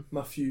 Matthew Vaughn.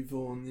 Matthew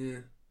Vaughn, yeah.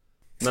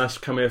 nice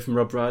cameo from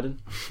Rob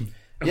Brydon.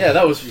 Yeah,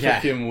 that was Yeah.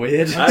 fucking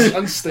weird.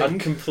 And Sting. I'd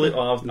completely,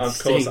 of course,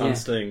 Sting, and yeah.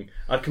 Sting.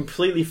 I'd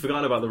completely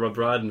forgotten about the Rob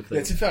Brydon thing.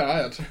 Yeah, to be fair, I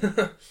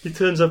had. He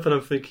turns up and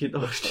I'm thinking,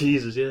 oh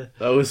Jesus, yeah.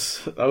 That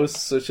was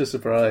such a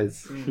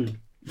surprise.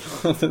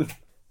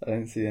 I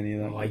didn't see any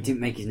of that. Oh, he didn't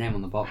make his name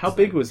on the box. How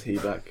big was he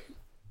back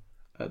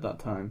at that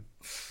time?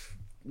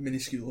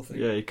 Minuscule, I think.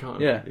 Yeah, he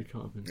can't. Yeah. He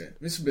can't have been. Yeah,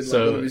 this has been So-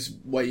 like one of his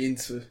way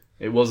into.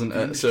 It wasn't.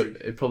 The So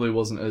industry. it probably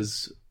wasn't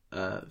as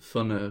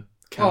fun a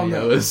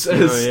cameo no. as Oh,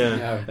 yeah.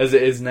 No. as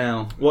it is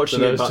now. Watching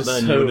But I it was back just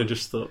then, so- you would have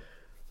just thought,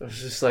 I was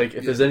just like,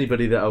 if there's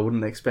anybody that I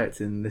wouldn't expect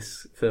in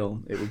this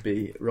film, it would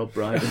be Rob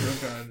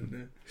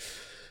Brydon.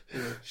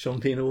 Sean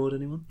Bean Award,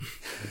 anyone?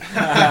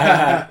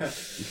 yeah,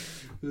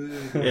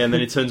 and then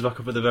he turns back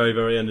up at the very,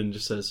 very end and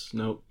just says,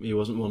 "No, he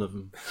wasn't one of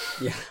them."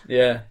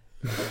 Yeah.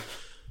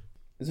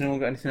 Has anyone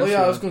got anything Oh else? yeah,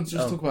 you I was want- going to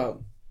just oh. talk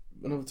about.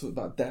 I know we talked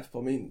about death, but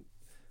I mean,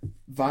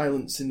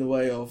 violence in the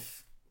way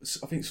of.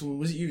 I think someone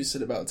was it you who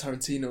said about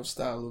Tarantino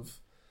style of.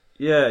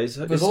 Yeah, There's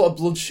a lot of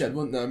bloodshed,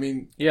 wasn't there? I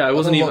mean, Yeah, I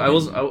wasn't I know even. a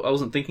lot I of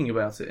wasn't thinking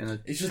about it in a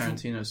It's just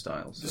Tarantino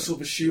style. the So.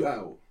 sort of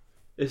shootout.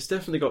 it's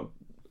definitely got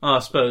Oh, I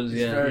suppose.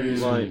 It's Yeah. very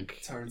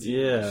like Tarantino.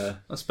 yeah,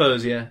 I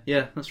suppose. Yeah.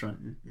 Yeah, that's right.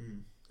 Yeah.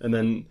 and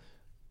then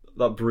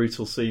that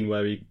brutal scene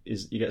where he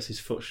gets his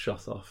foot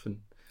shot off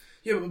and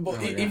Yeah, but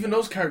Oh, yeah. even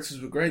those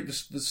characters were great.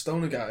 The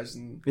stoner guys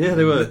and yeah,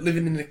 they were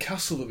living in a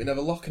castle that we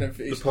never lock and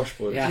everything. the posh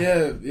boys.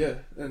 Yeah. Yeah,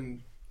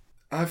 and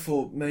I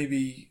thought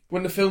maybe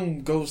when the film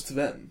goes to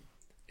them,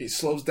 it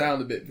slows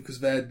down a bit because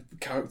their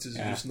characters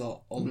are just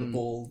not on the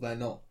ball. They're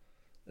not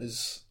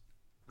as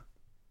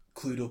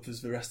clued up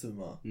as the rest of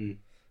them are.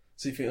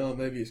 So you think, oh,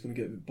 maybe it's going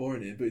to get a bit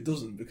boring here, but it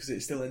doesn't because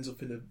it still ends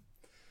up in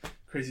a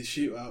crazy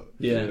shootout.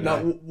 Yeah. And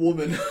that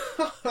woman,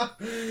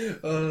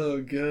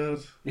 oh god,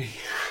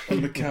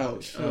 on the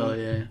couch. Oh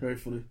yeah. Very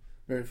funny,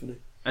 very funny.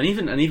 And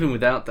even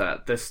without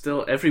that, there's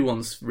still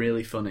everyone's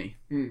really funny.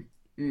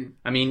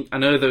 I mean, I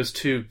know those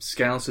two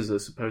Scousers are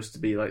supposed to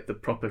be like the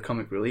proper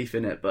comic relief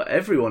in it, but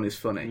everyone is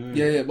funny.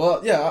 Yeah.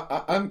 Well, yeah,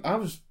 I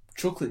was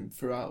chuckling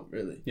throughout,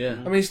 really. Yeah.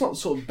 I mean, it's not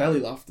sort of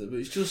belly laughter, but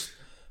it's just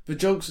the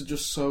jokes are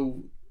just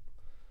so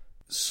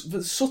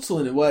subtle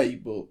in a way.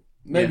 But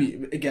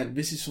maybe again,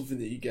 this is something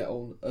that you get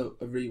on a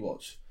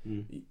rewatch.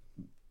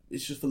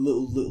 It's just the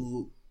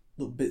little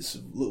bits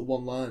of little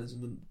one-liners,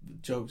 and the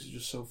jokes are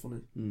just so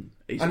funny.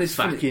 He's And a it's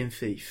funny. fucking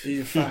thief.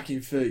 He's a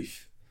fucking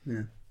thief.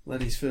 Yeah.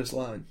 Lenny's first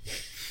line,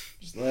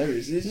 just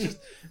hilarious. It's just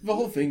the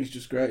whole thing is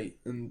just great,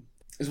 and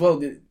as well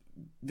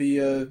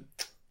the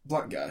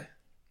black guy.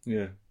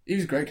 Yeah. He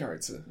was a great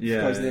character. I Yeah.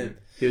 forgot his name.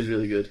 He was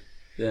really good.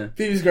 Yeah.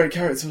 He was a great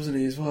character, wasn't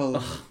he, as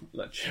well?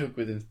 That joke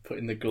with him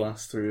putting the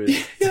glass through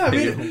his Yeah, I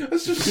mean,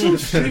 that's just so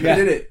stupid,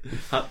 isn't it?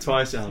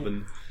 Twice it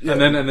happened. and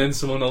then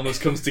someone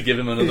almost comes to give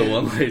him another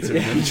one later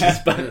and then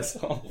just backs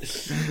off.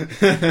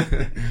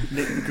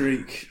 Nick the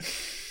Greek.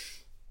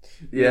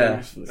 Yeah.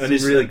 It's And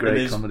it's really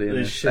great comedy in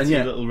his it. shitty And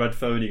yeah. little red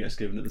phone he gets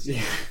given at the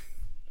start.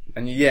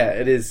 And yeah,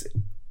 it is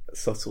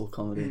subtle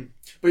comedy.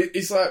 But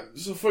it's like,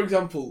 so for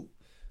example,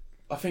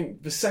 I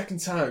think the second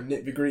time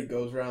Nick the Greek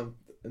goes around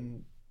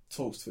and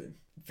talks to him,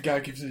 the guy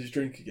gives him his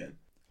drink again.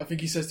 I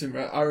think he says to him,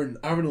 right,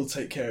 Aaron will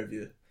take care of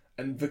you.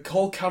 And the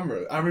whole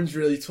camera, Aaron's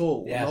really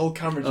tall, and Yeah. the whole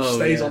camera just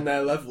stays yeah. on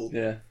their level.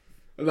 Yeah.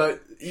 And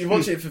like, you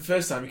watch it for the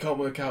first time, you can't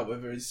work out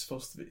whether it's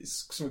supposed to be,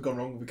 it's something gone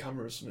wrong with the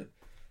camera or something.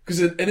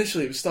 Because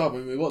initially at the start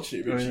when we were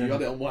watching it, Richie, you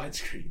had it on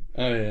widescreen.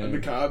 Oh yeah.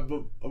 And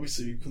but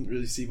obviously you couldn't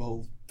really see the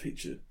whole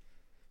picture.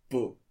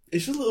 But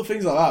it's just little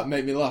things like that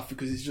make me laugh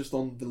because it's just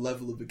on the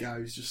level of the guy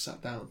who's just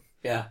sat down.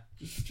 Yeah.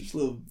 Just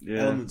little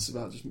Yeah. elements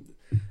about just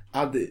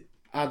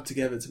add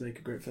together to make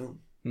a great film.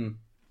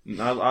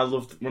 I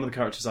loved one of the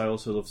characters I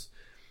also loved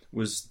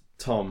was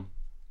Tom.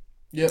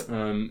 Yep.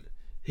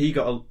 He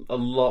got a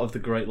lot of the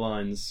great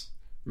lines,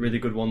 really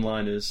good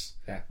one-liners.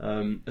 Yeah.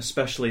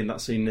 Especially in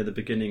that scene near the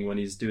beginning when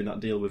he's doing that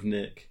deal with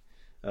Nick,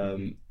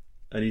 and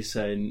he's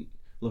saying,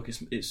 "Look,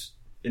 it's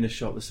in a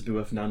shop this would be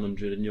worth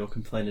 900, and you're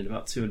complaining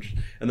about 200."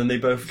 And then they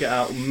both get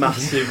out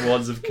massive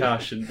wads of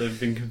cash, and they've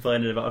been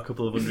complaining about a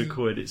couple of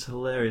 £100. It's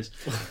hilarious.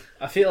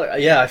 I feel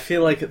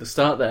like at the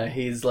start there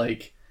he's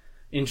like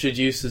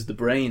introduces the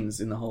brains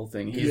in the whole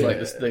thing. He's like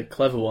the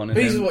clever one, and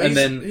But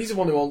then he's the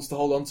one who wants to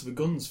hold on to the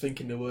guns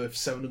thinking they're worth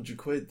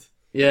 £700.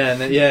 Yeah,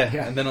 and then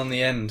and then on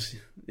the end,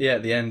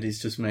 at the end,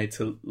 he's just made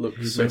to look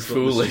so makes it look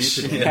foolish.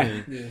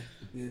 stupid,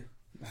 Yeah.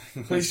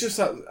 But it's just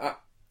that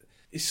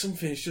it's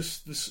something. It's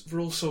just they're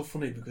all so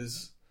funny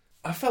because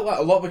I felt like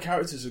a lot of the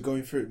characters are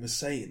going through it and they're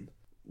saying,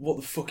 "What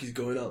the fuck is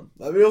going on?"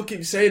 Like we all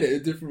keep saying it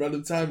at different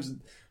random times,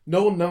 and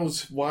no one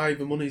knows why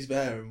the money's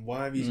there and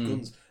why these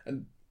guns.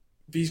 And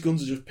these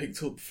guns are just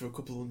picked up for a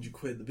couple of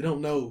 £100. They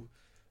don't know.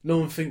 No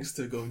one thinks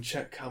to go and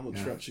check how much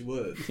they're actually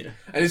worth. Yeah.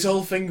 And it's the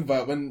whole thing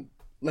about when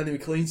Lenny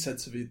McLean said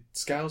to the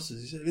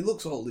Scousers, he said, "If it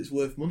looks old, it's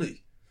worth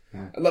money."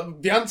 Yeah. And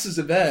like, the answers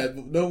are there,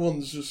 but no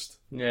one's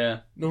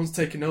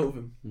taking note of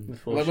them.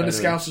 Like when the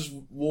Scousers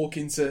walk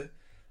into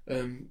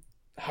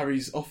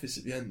Harry's office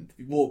at the end,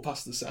 we walk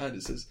past the sign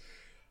that says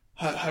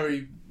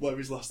Harry, whatever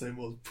his last name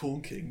was,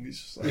 Pawn King.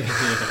 He's just like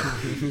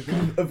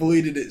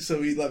avoided it. So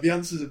the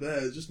answers are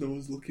there, just no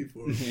one's looking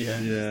for them.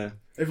 Yeah.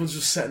 Everyone's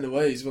just setting their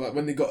ways. But like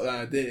when they got the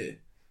idea,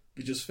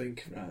 we just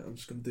think, right, I'm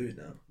just going to do it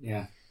now.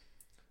 Yeah.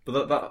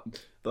 But that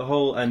the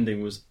whole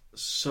ending was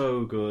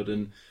so good,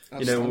 and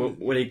you know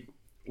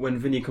when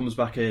Vinny comes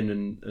back in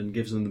and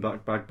gives them the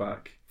bag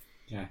back,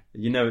 yeah,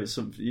 you know it's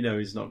something, you know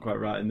he's not quite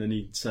right, and then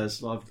he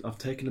says, well, I've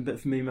taken a bit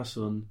for me, my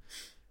son.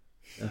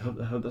 I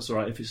hope that's all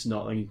right. If it's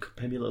not, then you could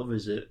pay me a little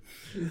visit.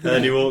 And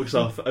then he walks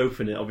off,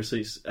 open it.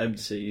 Obviously, it's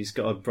empty. He's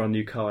got a brand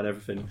new car and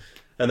everything.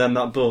 And then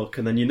that book,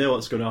 and then you know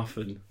what's going to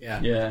happen.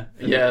 Yeah,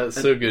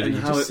 it's so good. And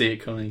you just see it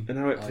coming. And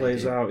how it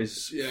plays out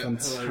is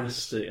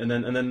fantastic. And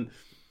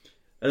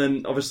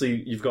then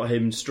obviously you've got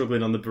him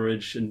struggling on the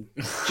bridge, and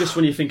just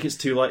when you think it's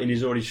too late, and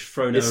he's already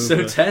thrown it's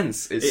over. It's so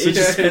tense. It's such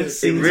a tense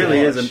scene. It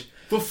really is. And,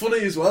 but funny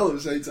as well at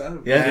the same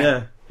time.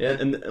 Yeah.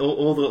 And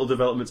all the little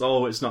developments.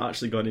 Oh, it's not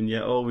actually gone in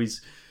yet.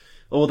 Always.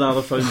 All the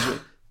other phones,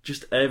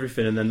 just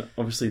everything, and then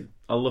obviously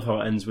I love how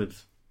it ends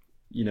with,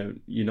 you know,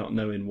 you not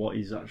knowing what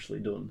he's actually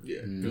done.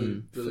 Yeah,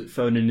 brilliant.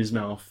 Phone in his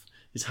mouth,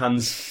 his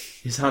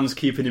hands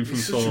keeping him from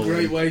falling. It's such a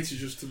great way to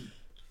just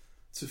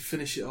to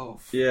finish it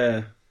off.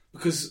 Yeah,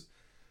 because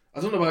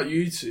I don't know about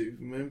you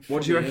two.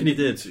 What do you reckon he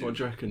did? What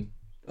do you reckon?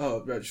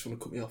 Oh, right, just want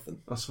to cut me off then.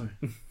 Oh, sorry.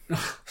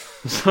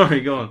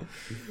 Sorry, go on.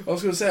 I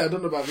was going to say I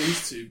don't know about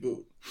these two, but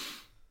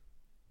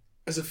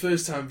as a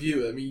first-time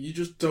viewer, I mean, you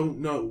just don't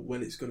know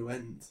when it's going to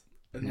end.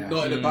 And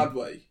not in a bad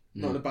way.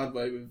 Not in a bad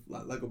way with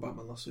like Lego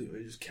Batman last week where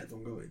he just kept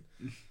on going.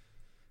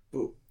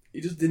 But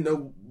he just didn't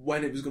know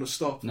when it was going to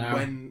stop. No.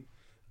 When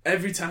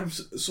every time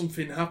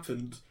something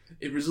happened,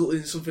 it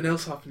resulted in something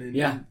else happening.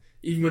 Yeah. And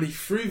even when he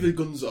threw the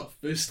guns off,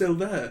 they're still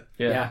there.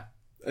 Yeah.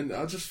 And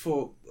I just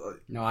thought...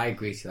 no, I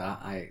agree to that.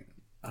 I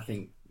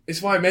think...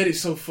 It's why it made it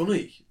so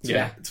funny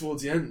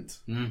towards the end.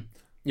 Mm.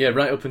 Yeah,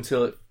 right up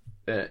until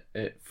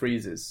it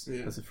freezes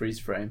as a freeze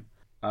frame.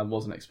 I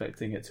wasn't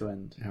expecting it to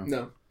end.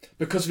 No.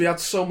 Because we had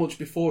so much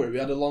before it. We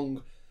had a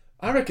long...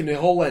 I reckon the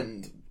whole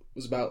end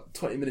was about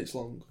 20 minutes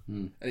long.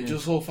 And it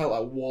just all felt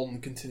like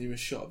one continuous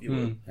shot of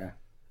you. Yeah.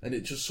 And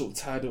it just sort of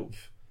tied up.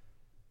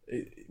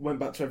 It went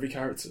back to every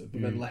character,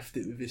 but then left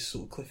it with this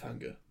sort of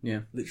cliffhanger.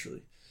 Yeah.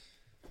 Literally.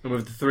 And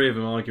with the three of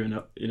them arguing,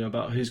 you know,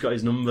 about who's got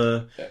his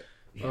number. Yeah.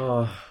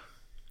 Oh,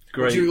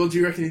 great. What do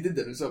you reckon he did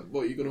then? Is that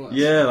what you're going to ask?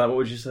 Yeah, like what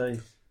would you say?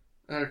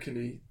 I reckon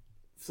he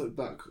flipped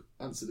back,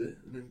 answered it,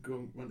 and then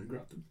went and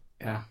grabbed him.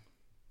 Yeah.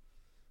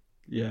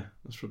 Yeah,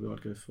 that's probably what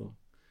I'd go for.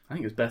 I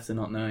think it's better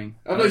not knowing.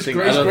 I know it's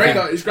great not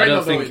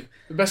knowing.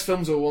 The best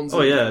films are ones that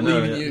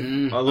leaving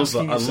you. I love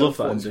that. I love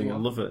that ending. I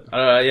love it.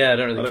 I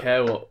don't really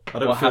care what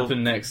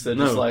happened next. I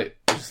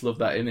just love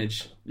that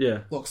image. Yeah.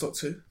 Lock, Stock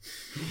 2.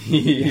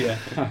 Yeah.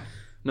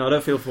 No, I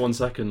don't feel for one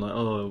second like,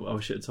 oh, I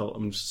wish it had told.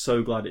 I'm just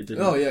so glad it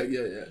didn't. Oh yeah.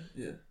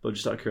 But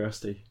just out of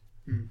curiosity.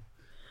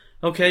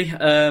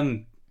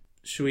 Okay.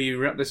 Should we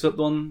wrap this up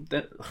then?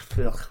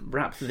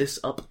 Wrap this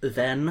up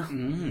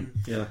then.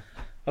 Yeah.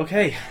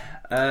 Okay.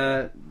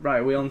 Right,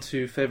 are we on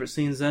to favourite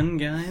scenes then,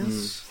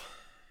 guys?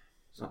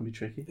 It's gonna be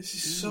tricky. This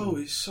is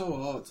it's so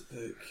hard to pick.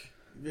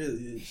 It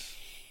really is.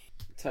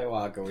 Tell you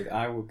what I'll go with.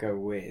 I will go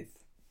with.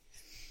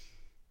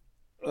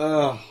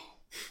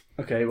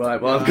 Okay,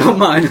 right. Well, I've got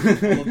mine.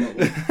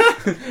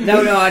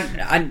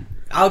 No.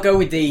 I'll go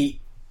with the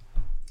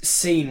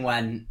scene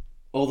when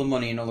all the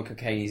money and all the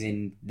cocaine is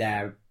in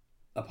their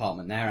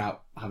apartment. They're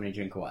out having a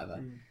drink or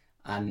whatever,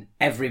 and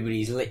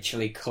everybody's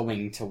literally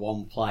coming to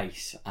one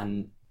place,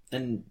 and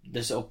then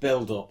the sort of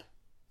build up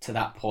to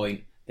that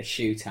point, the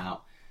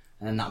shootout,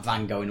 and then that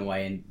van going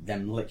away and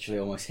them literally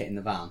almost hitting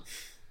the van.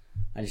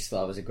 I just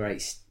thought it was a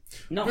great.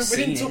 We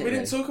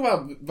didn't talk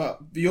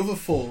about the other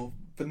four,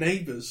 the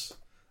neighbours.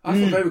 I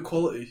thought they were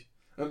quality.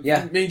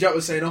 Yeah. Me and Jack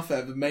were saying off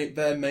there,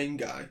 their main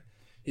guy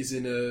is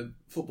in a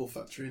football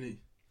factory, isn't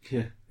he?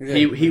 Yeah.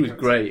 He was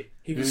great.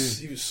 He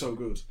was so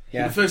good.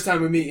 Yeah. The first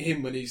time we meet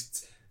him when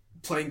he's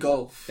playing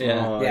golf,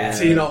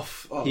 teeing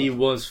off. He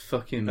was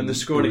fucking. And the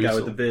scrawny guy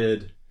with the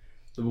beard,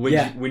 the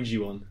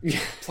whingy one,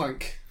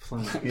 Plank.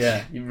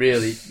 Yeah, you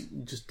really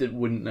just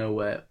wouldn't know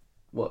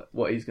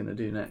what he's going to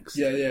do next.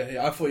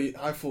 Yeah. I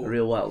thought a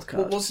real wild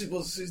card. What's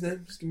his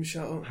name? Just give me a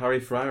shout out. Harry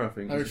Fryer, I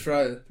think. Harry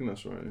Fryer. I think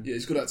that's right. Yeah,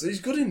 he's good at it.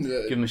 He's good in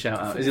the. Give him a shout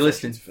out. Is he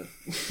listening?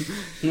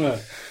 Yeah,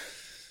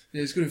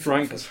 he's good in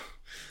Frank.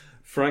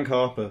 Frank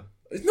Harper.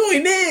 It's not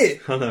in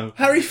here! I know.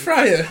 Harry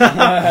Fryer.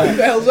 Who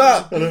the hell's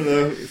that? I don't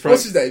know.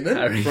 What's his name, man?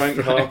 Harry Frank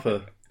Fryer.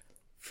 Harper.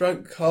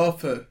 Frank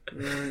Harper.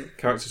 Right.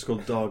 Character's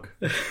called Dog.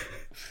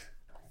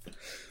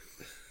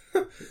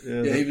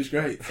 Yeah, he was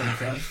great. Frank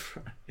Fryer.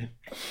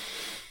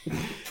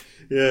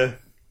 Yeah.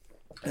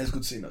 It's a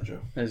good scene, that, Joe.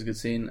 There's a good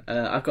scene.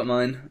 I've got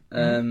mine,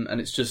 and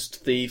it's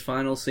just the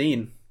final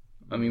scene.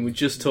 I mean, we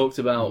just talked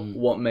about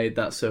what made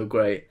that so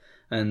great,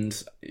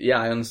 and yeah,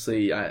 I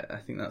honestly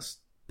think that's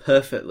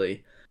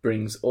perfectly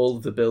brings all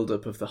of the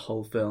build-up of the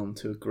whole film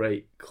to a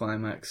great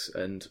climax,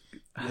 and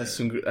has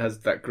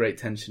that great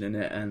tension in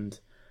it, and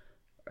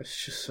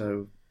it's just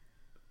so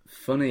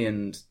funny,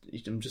 and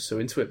I'm just so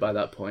into it by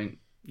that point.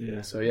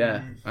 Yeah. So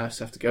yeah, I just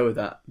have to go with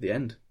that. The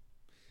end,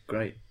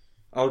 great.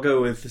 I'll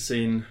go with the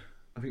scene.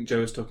 I think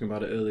Joe was talking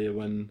about it earlier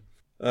when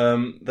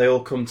they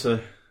all come to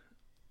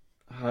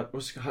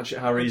Hatchet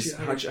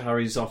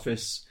Harry's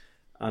office,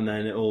 and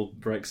then it all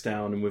breaks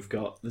down, and we've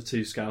got the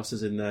two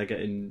Scousers in there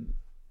getting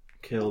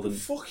killed. What And the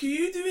fuck are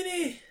you doing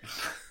here?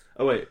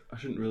 oh wait, I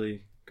shouldn't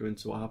really go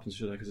into what happens,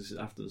 should I? Because this is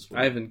after the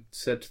spoiler. I haven't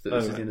said that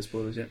this is right. in the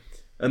spoilers yet.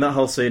 And that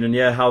whole scene, and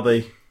how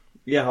they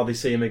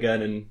see him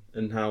again,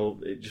 and how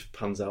it just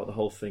pans out. The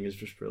whole thing is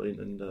just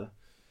brilliant, and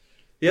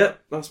yeah,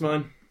 that's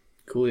mine.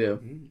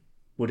 Coolio.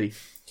 Woody.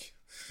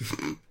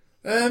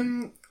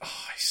 It's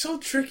so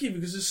tricky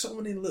because there's so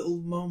many little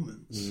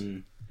moments.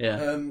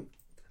 Yeah.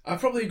 I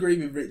probably agree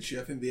with Richie.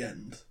 I think the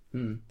end,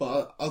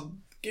 but I'll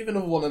give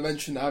another one I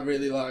mentioned that I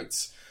really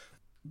liked.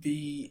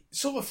 The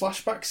sort of a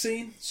flashback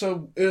scene.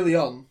 So early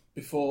on,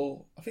 I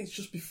think it's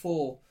just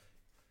before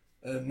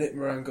Nick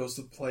Moran goes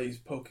to play his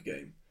poker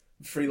game.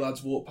 The three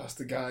lads walk past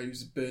the guy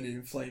who's burning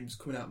in flames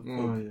coming out of the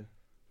pub, and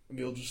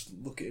we all just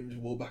look at him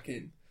and walk back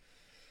in.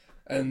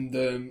 And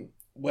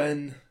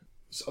when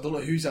I don't know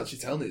who's actually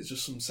telling it, it's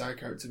just some side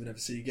character we never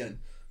see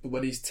again. But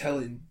when he's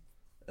telling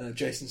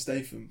Jason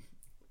Statham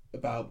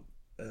about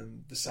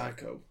the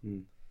Psycho,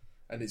 and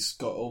it's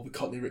got all the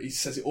Cockney, he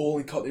says it all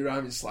in Cockney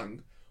rhyming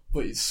slang,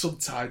 but it's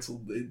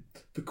subtitled in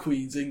the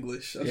Queen's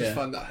English. I just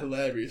find that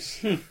hilarious.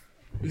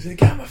 He's like,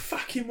 "Get out of my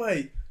fucking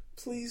way!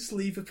 Please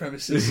leave the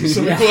premises." Or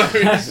something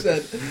whatever he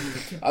said.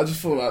 I just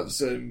thought that was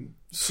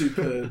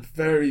superb.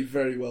 Very,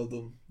 very well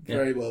done.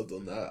 Very well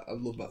done. I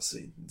love that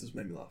scene. It just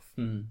made me laugh.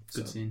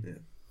 Good scene. Yeah.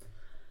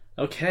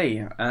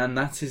 Okay, and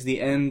that is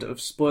the end of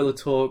spoiler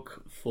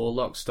talk for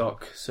Lock,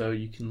 Stock, so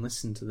you can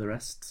listen to the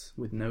rest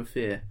with no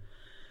fear.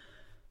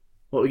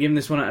 What are we giving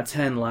this one out of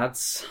 10,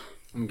 lads?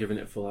 I'm giving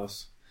it full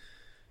house.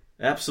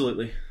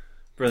 Absolutely.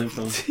 Brilliant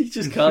film. You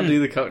just can't do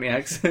the Cockney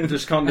accent.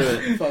 Just can't do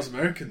it. If I was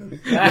American,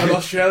 then. I'm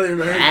Australian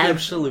American.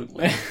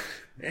 Absolutely.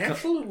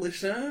 Absolutely,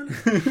 son.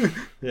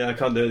 Yeah, I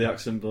can't do the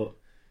accent, but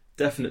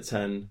definite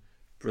 10.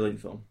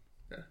 Brilliant film.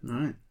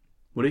 Alright.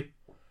 Woody?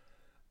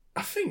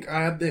 I think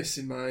I had this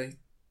in my...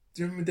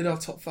 Do you remember we did our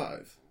top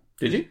 5?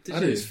 Did you? I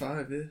did it's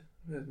 5, yeah.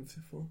 We had them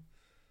 4.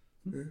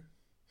 Yeah.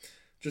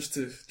 Just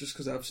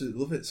because I absolutely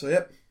love it. So,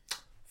 yep.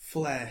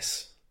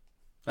 Flares.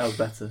 That was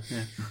better,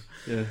 yeah.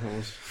 Yeah, that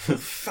was.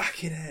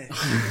 Fucking hell.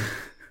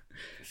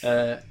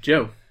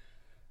 Joe?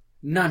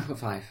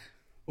 9.5.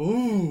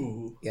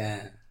 Ooh.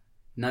 Yeah.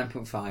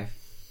 9.5.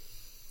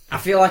 I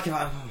feel like if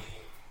I...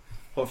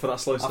 What, for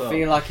that slow start? I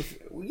feel like if...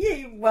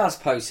 Yeah, well, I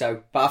suppose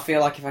so. But I feel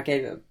like if I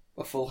gave it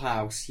a full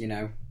house,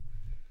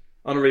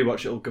 On a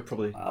rewatch, it'll go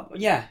probably...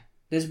 yeah.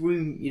 There's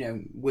room,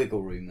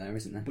 wiggle room there,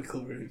 isn't there?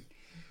 Wiggle room.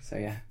 So,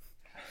 yeah.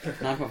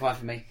 9.5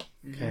 for me.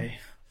 Okay.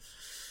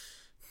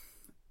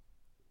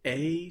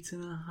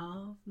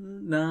 8.5,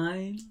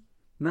 9,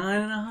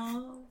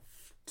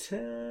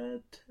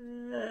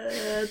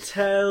 9.5.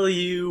 Tell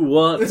you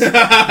what. It's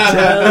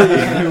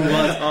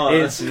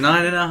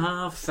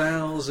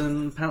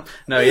 £9,500.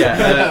 No,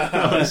 yeah.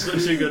 That was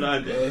such a good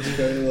idea. That's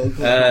very well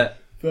done.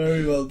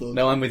 Very well done.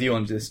 No, I'm with you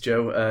on this,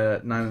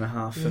 Joe.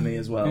 9.5 for me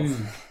as well.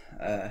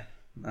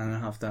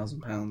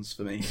 £9,500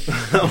 for me.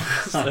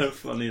 So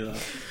funny that.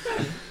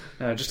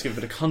 Just to give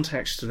a bit of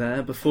context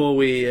there, before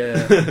we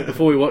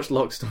watched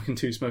Lock, Stock and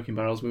Two Smoking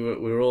Barrels, we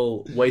were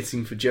all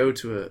waiting for Joe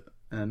to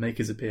make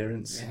his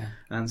appearance,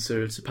 and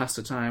so to pass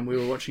the time, we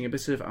were watching a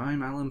bit of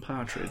I'm Alan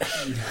Partridge.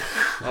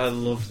 I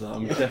love that.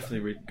 I'm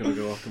definitely going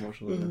to go off and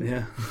watch all of them.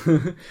 Yeah.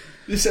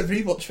 You said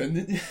rewatch then,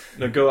 didn't you?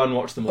 No, go and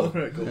watch them all.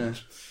 Alright, go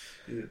watch.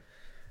 Yeah.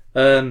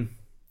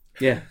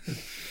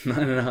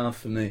 9.5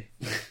 for me.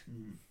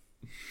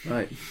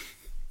 Right.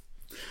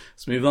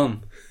 Let's move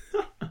on.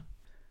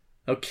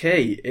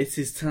 Okay, it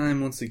is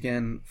time once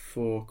again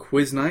for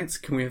Quiz Night.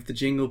 Can we have the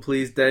jingle,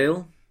 please,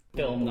 Dale?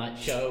 Film Night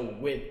Show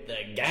with the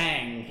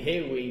gang.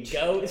 Here we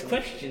go. It's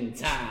question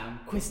time.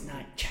 Quiz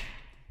Night chat.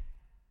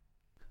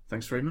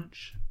 Thanks very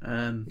much.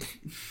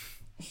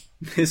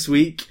 This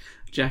week,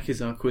 Jack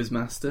is our quiz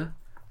master.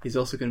 He's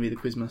also going to be the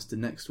quiz master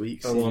next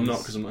week. Oh, well, I'm not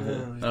because I'm not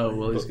here. Oh,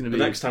 well, he's But going to be...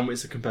 the next time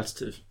it's a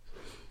competitive.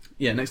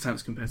 Yeah, next time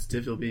it's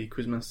competitive, he'll be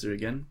quiz master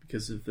again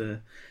because of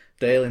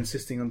Dale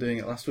insisting on doing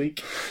it last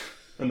week.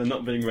 And they're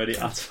not being ready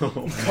at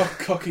all.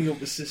 Cocking up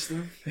the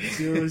system, as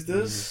he always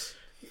does.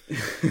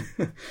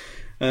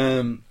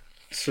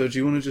 So do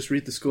you want to just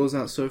read the scores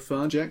out so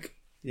far, Jack?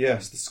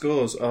 Yes, the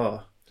scores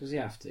are... Does he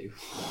have to?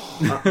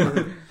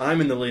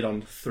 I'm in the lead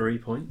on 3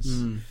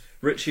 points.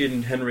 Richie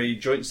and Henry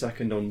joint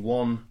second on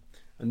 1.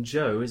 And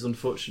Joe is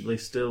unfortunately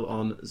still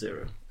on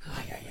 0.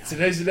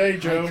 Today's the day,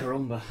 Joe.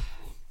 Caramba.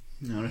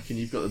 I reckon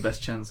you've got the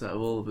best chance out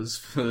of all of us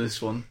for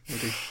this one.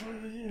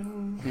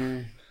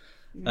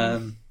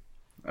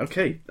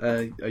 Okay,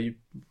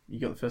 you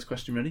got the first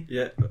question ready?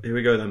 Yeah, here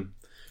we go then.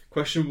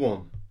 Question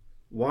 1.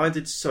 Why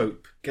did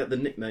soap get the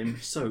nickname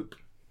soap?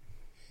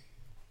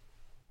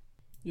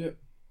 Yep.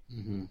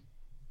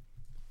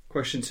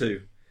 Question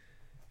 2.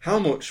 How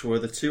much were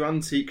the 2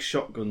 antique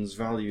shotguns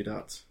valued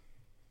at?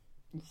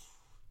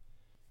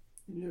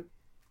 Yep.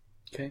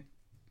 Okay.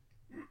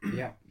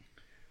 Yeah.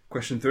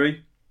 Question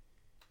 3.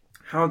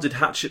 How did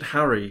Hatchet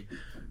Harry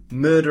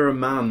murder a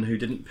man who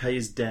didn't pay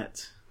his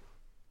debt?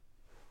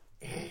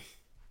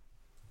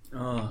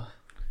 Oh,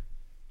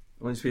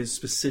 I want you to be as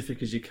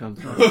specific as you can.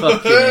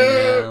 fucking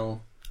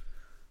hell.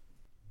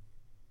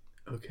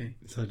 Okay.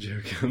 It's our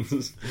joke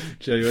answers.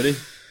 Joe, you ready?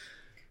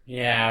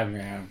 Yeah. Don't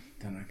know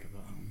about that.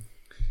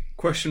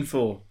 Question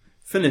 4.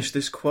 Finish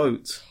this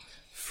quote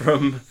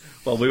from...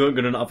 Well, we weren't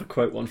going to have a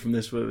quote one from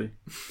this, were we?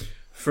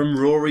 From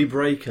Rory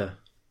Breaker,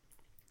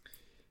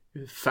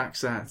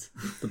 Facts that.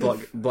 the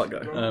black guy.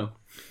 Oh.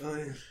 Oh,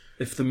 yeah.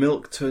 If the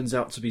milk turns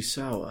out to be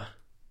sour...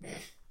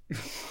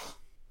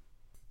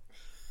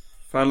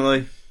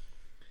 Finally,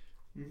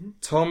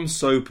 Tom,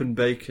 Soap and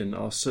Bacon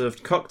are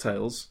served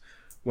cocktails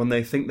when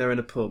they think they're in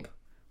a pub.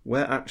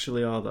 Where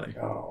actually are they?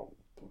 Oh.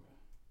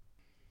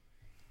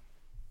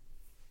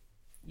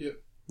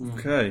 Yep.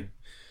 Okay.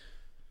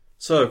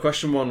 So,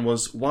 question 1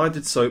 was, why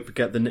did Soap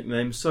get the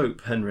nickname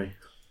Soap, Henry?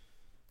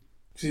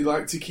 Because he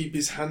liked to keep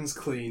his hands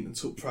clean and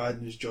took pride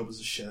in his job as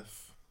a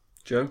chef.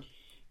 Joe?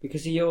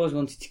 Because he always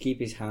wanted to keep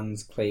his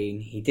hands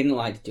clean. He didn't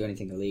like to do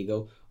anything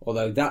illegal,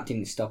 although that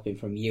didn't stop him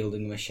from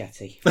yielding a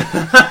machete.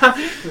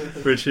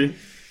 Richie?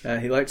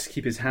 He likes to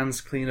keep his hands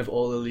clean of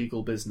all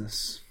illegal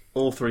business.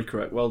 All 3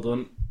 correct. Well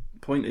done.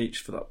 Point each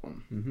for that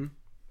one.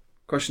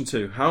 Question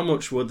 2. How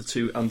much were the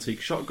 2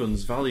 antique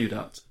shotguns valued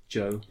at,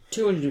 Joe?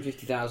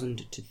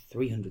 250,000 to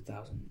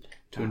 300,000.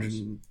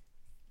 £250,000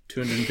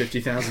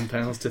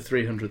 to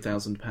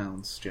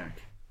 £300,000,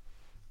 Jack.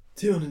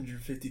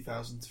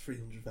 250,000 to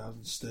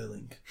 300,000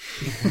 sterling.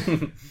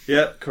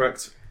 Yeah,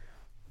 correct.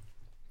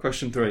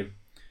 Question 3.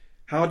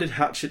 How did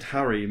Hatchet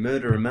Harry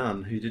murder a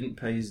man who didn't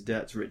pay his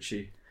debt,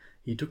 Richie?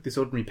 He took this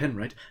ordinary pen,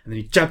 right, and then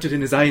he jabbed it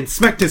in his eye and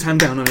smacked his hand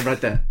down on it right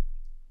there.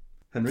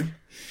 Henry?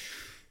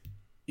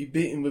 He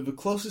beat him with the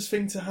closest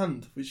thing to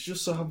hand, which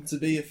just so happened to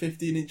be a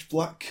 15-inch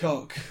black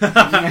cock.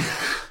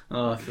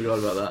 Oh, I forgot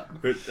about that.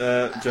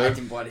 I Joe?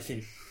 didn't buy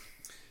anything.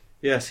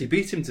 Yes, he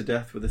beat him to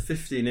death with a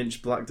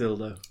 15-inch black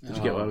dildo. Did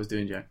you get what I was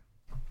doing, Jack?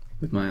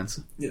 With my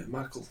answer. Yeah,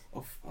 Michael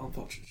of Alan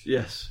Partridge.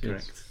 Yes,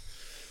 Correct.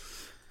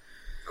 yes.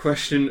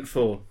 Question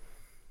 4.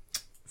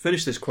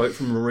 Finish this quote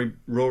from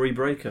Rory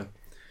Breaker.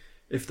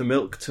 If the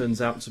milk turns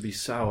out to be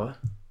sour...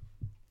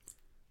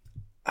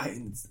 I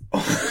ain't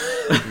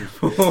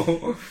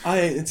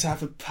the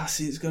type of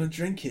pussy that's going to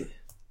drink it.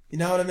 You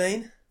know what I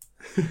mean?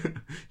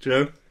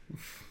 Joe?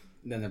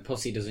 Then the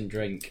pussy doesn't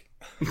drink.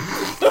 Alright,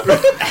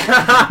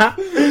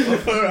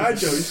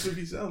 Joe, you speak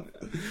yourself.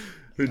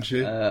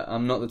 Richie?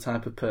 I'm not the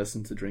type of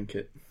person to drink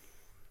it.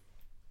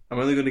 I'm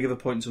only going to give a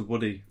point to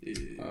Woody.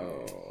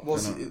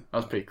 Was it? I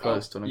was pretty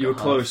close. Don't I You were got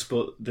half. close,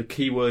 but the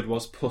key word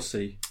was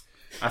pussy.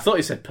 I thought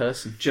you said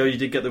person. Joe, you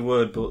did get the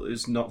word, but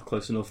it's not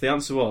close enough. The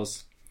answer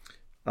was,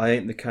 I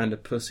ain't the kind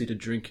of pussy to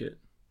drink it.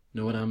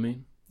 Know what I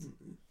mean?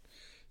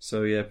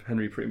 So yeah,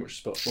 Henry pretty much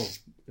spot. Well,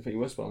 I think you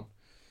were spot on.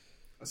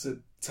 I said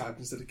type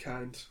instead of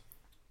kind.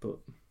 But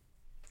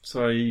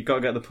sorry, you got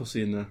to get the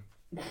pussy in there.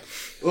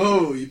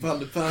 Oh, you pan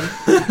the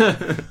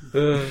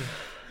pan.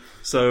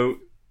 So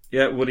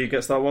yeah, Woody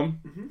gets that one.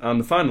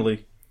 And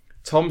finally,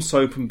 Tom,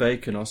 Soap and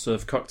Bacon are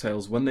served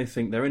cocktails when they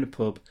think they're in a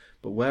pub,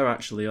 but where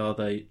actually are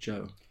they,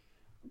 Joe?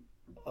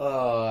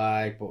 Oh,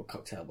 I bought a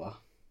cocktail bar.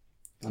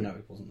 I know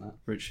it wasn't that.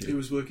 Richie? He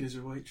was working as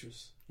a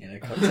waitress. Yeah,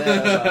 cocktail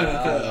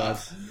bar.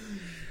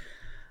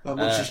 That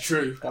much is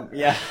true.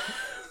 Yeah.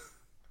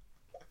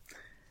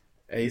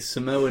 A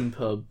Samoan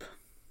pub.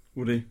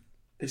 Woody?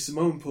 A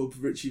Samoan pub,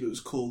 Richie, that was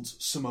called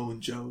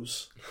Samoan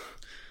Joe's.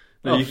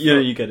 No,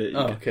 you get it. You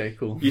Oh, get- okay,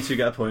 cool. You two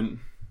get a point.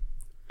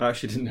 I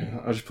actually didn't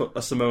know. I just put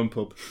a Samoan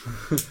pub.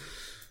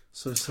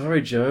 So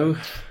sorry, Joe.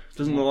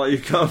 Doesn't look like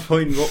you've got a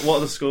point. What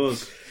are the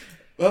scores?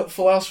 Well,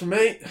 full house from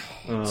me.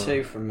 Oh,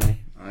 2 from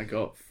me. I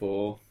got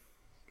 4.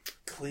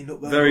 Clean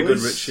up there, very good,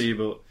 boys. Richie,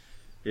 but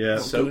yeah.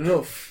 Not So good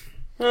enough.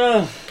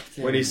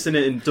 when he's seen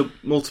it in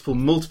multiple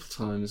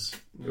times,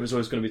 it was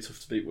always going to be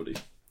tough to beat Woody.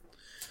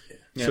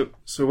 Yeah.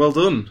 So well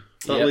done.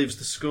 That Yep. leaves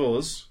the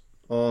scores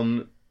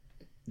on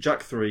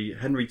Jack 3,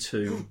 Henry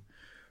 2,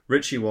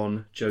 Richie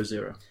 1, Joe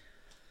 0.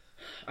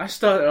 I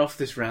started off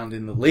this round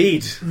in the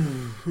lead.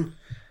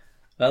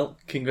 Well,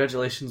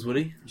 congratulations,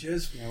 Woody.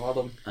 Cheers. Yeah, well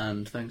done.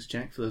 And thanks,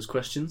 Jack, for those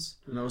questions.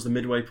 And that was the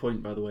midway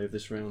point, by the way, of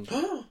this round.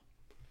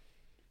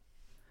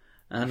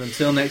 And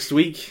until next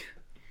week,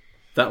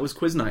 that was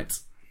Quiz Night.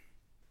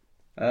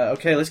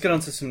 Okay, let's get on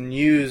to some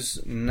news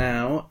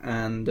now,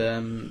 and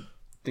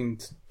thing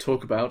to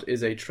talk about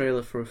is a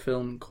trailer for a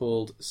film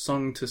called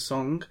Song to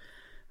Song,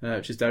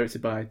 which is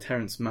directed by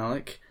Terrence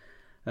Malick.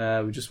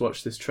 We just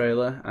watched this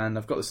trailer, and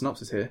I've got the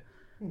synopsis here.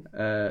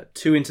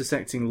 Two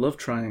intersecting love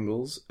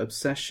triangles,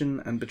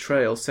 obsession and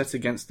betrayal set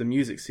against the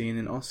music scene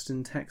in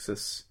Austin,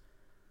 Texas.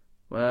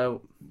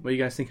 Well, what are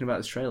you guys thinking about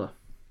this trailer?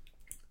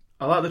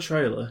 I like the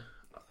trailer.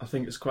 I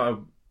think it's quite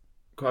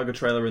a good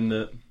trailer in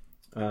that,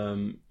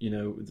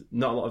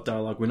 not a lot of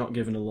dialogue. We're not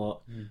given a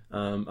lot.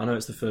 I know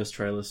it's the first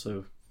trailer,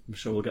 so I'm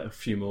sure we'll get a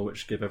few more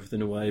which give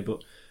everything away,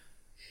 but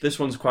this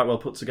one's quite well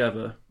put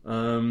together.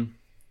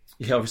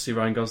 Obviously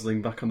Ryan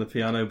Gosling back on the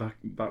piano,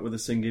 back with the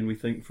singing, we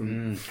think,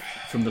 from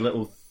the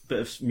little bit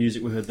of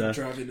music we heard there.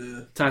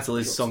 Title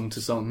is Song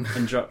to Song.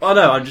 Oh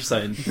no, I'm just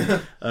saying.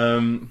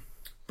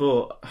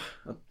 But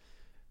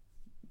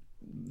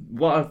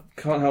what I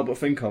can't help but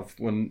think of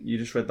when you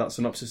just read that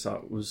synopsis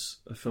out was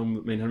a film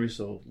that me and Henry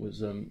saw,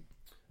 was A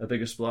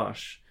Bigger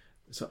Splash.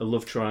 It's a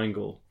love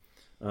triangle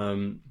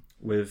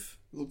with...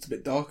 It looked a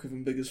bit darker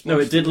than Bigger Splash. No,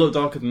 it did look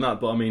darker than that,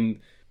 but I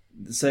mean,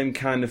 the same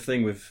kind of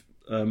thing with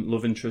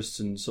love interests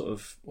and sort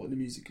of what the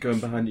music going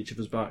behind each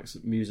other's backs,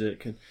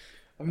 music. And,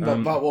 I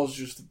mean, that was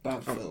just a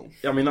bad film.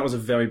 I mean, that was a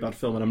very bad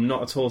film, and I'm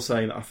not at all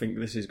saying that I think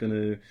this is going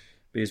to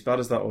be as bad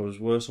as that or as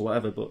worse or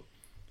whatever, but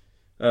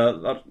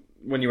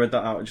when you read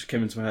that out, it just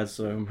came into my head,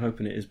 so I'm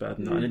hoping it is better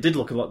than that. And it did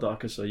look a lot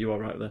darker, so you are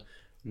right there.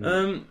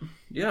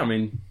 I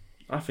mean,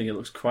 I think it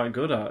looks quite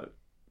good.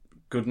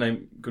 Good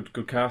name,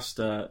 good cast.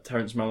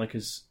 Terrence Malick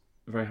is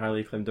a very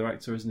highly acclaimed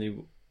director, isn't he?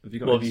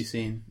 What have you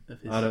seen of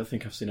his? I don't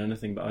think I've seen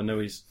anything, but I know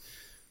he's...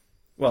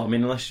 Well, I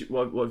mean, unless you...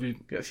 What have you...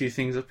 Got a few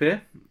things up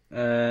here.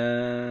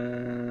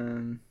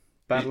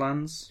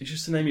 Badlands. It's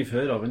just a name you've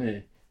heard of, isn't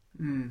it?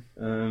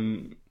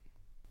 To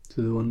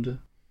the Wonder.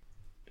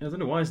 I don't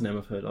know why his name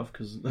I've heard of,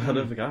 because I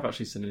don't think I've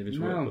actually seen any of his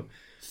work. But...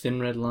 Thin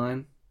Red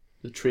Line.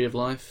 The Tree of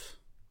Life.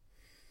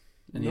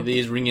 Any of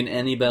these ringing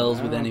any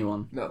bells with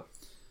anyone? No.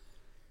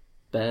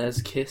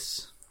 Bear's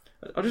Kiss.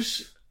 I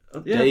just...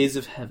 Days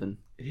of Heaven.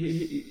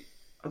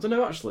 I don't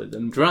know, actually.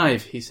 Then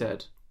Drive, he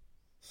said.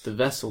 The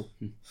Vessel.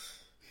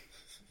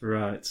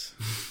 Right.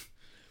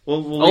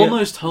 Well,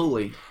 Almost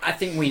Holy. I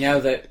think we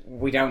know that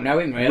we don't know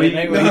him, really,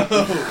 don't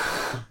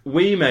we?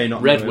 We may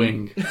not Red know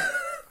Wing. him.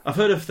 I've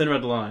heard of Thin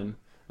Red Line.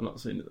 I've not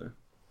seen it, though.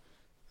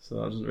 So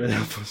that doesn't really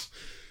help us.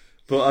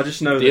 But I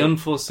just know The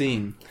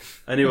Unforeseen.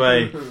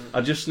 Anyway,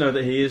 I just know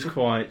that he is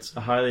quite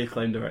a highly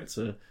acclaimed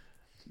director.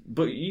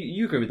 But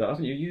you agree with that,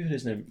 haven't you? You heard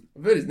his name.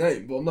 I've heard his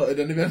name, but I've not heard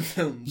any of them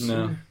films.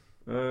 No.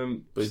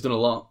 But he's done a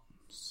lot.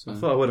 So. I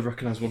thought I would have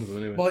recognised one of them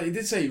anyway. Well, he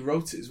did say he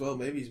wrote it as well.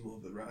 Maybe he's more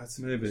of a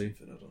writer. Maybe.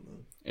 I don't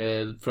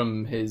know.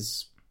 From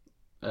his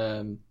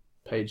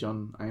page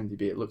on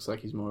IMDb, it looks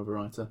like he's more of a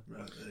writer.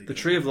 Right, The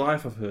Tree of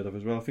Life I've heard of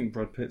as well. I think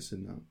Brad Pitt's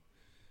in that.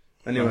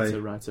 Anyway.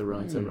 Writer.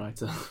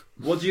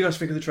 What do you guys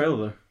think of the trailer,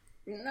 though?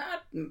 I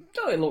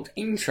thought it looked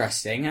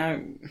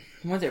interesting.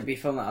 Whether it be a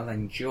film that I'll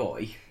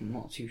enjoy, I'm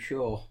not too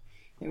sure.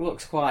 It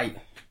looks quite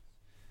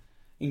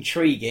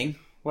intriguing.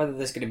 Whether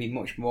there's going to be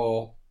much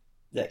more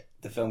that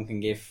the film can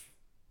give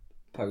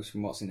post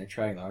from what's in the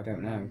trailer, I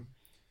don't know.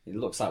 It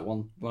looks like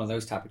one of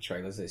those type of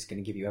trailers that's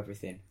going to give you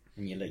everything,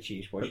 and you're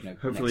literally just watching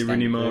Hopefully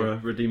Rooney Mara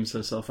redeems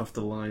herself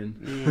after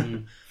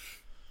lying.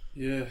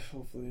 Yeah,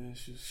 hopefully. Yeah,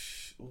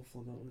 she's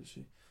awful now, isn't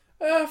she?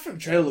 I think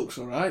the trailer looks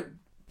alright,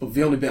 but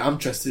the only bit I'm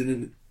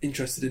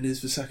interested in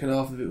is the second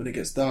half of it when it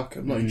gets dark.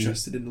 I'm not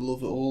interested in the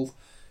love at all.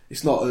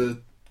 It's not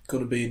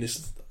going to be in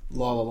this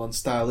La La Land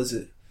style, is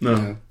it?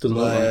 No. Doesn't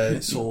look like it.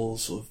 It's all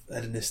sort of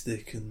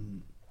hedonistic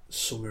and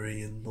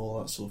summery and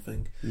all that sort of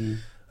thing.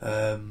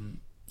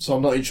 So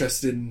I'm not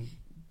interested in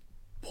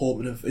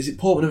Is it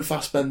Portman and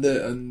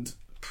Fassbender and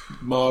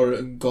Mara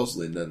and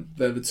Gosling then?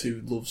 They're the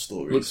two love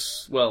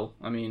stories.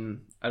 I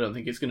mean, I don't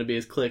think it's going to be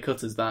as clear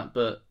cut as that,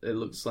 but it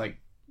looks like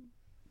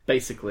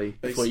basically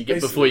before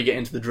you get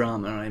into the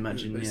drama, I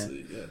imagine.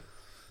 Yeah.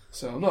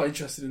 So I'm not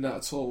interested in that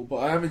at all, but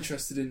I am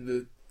interested in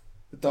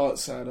the dark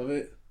side of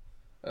it,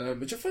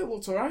 which I think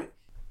looked alright.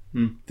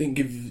 Didn't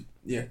give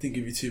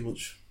you too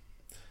much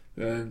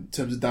in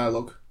terms of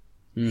dialogue.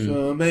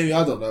 So maybe,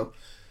 I don't know,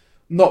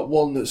 not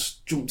one that's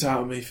jumped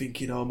out at me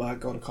thinking, oh my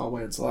god, I can't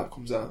wait until that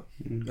comes out.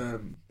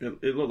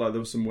 It looked like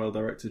there were some well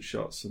directed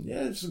shots. And...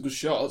 Yeah, some good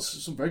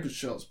shots, some very good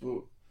shots,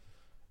 but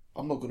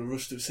I'm not going to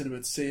rush to the cinema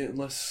to see it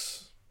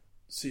unless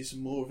I see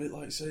some more of it,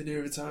 like say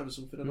near the time or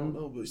something. I don't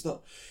know, but it's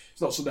not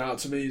something out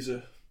to me as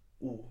a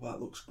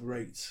that looks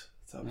great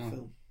type of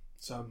film.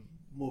 So I'm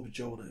more of a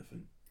Joe on it, I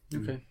think.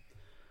 Okay.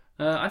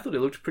 I thought it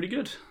looked pretty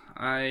good.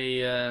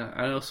 I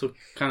also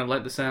kind of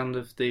like the sound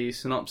of the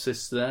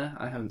synopsis there.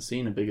 I haven't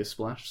seen A Bigger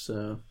Splash,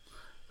 so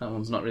that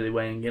one's not really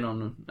weighing in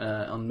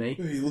on me.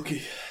 Oh, you're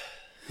lucky.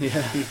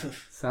 Yeah,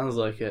 sounds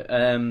like it.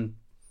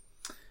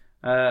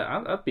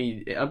 I'd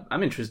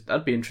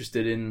be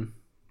interested in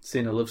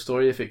seeing a love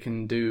story if it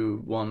can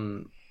do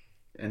one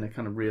in a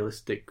kind of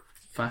realistic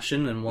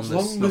fashion and one as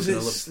that's long as not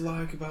it's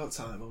like about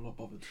time, I'm not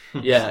bothered.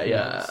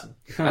 Yeah.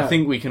 I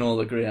think we can all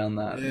agree on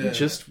that. Yeah.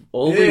 Just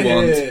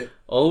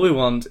All we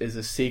want is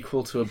a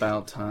sequel to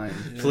About Time.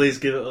 Please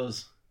give it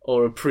us.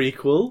 Or a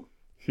prequel.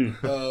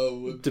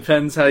 Oh,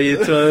 Depends how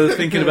you're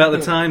thinking about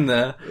the time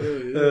there.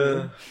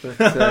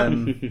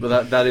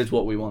 But that is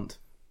what we want.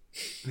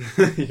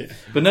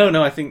 But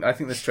no, I think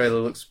this trailer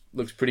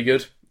looks pretty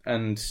good,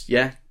 and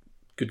yeah,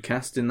 good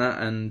cast in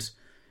that. And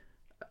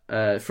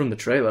from the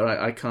trailer,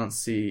 I can't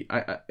see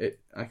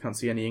I can't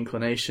see any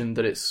inclination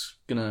that it's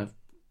gonna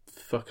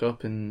fuck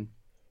up in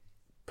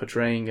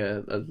portraying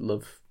a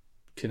love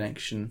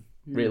connection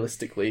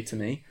realistically to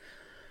me.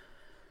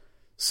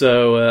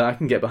 So I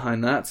can get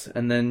behind that,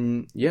 and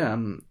then yeah,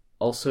 I'm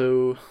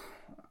also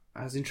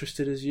as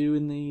interested as you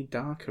in the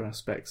darker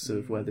aspects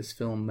of where this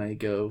film may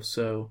go.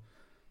 So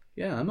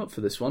yeah, I'm up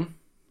for this one.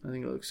 I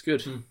think it looks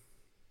good.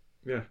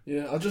 Yeah.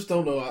 I just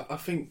don't know. I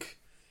think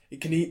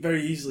it can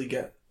very easily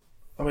get.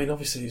 I mean,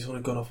 obviously he's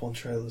only gone off one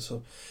trailer,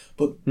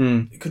 but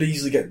it could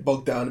easily get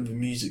bogged down in the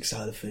music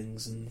side of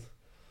things, and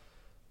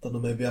I don't know.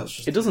 Maybe that's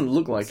just. It doesn't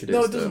look like it is.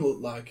 No, it doesn't though.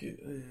 look like it.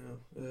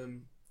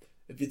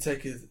 If you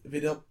take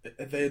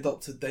if they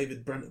adopt a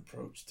David Brent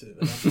approach to it,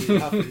 then I'd be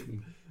happy.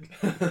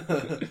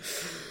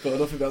 But I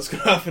don't think that's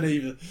going to happen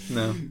either.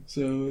 No.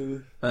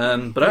 So.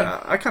 But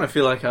I kind of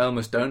feel like I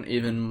almost don't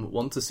even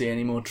want to see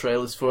any more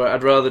trailers for it.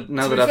 I'd rather,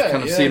 now that I've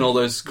kind of seen all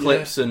those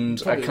clips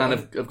and I kind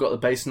of have got the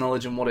base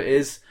knowledge on what it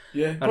is,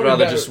 I'd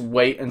rather just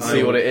wait and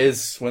see what it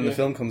is when the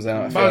film comes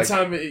out. By the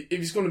time, if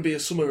it's going to be a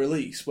summer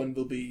release, when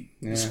there'll be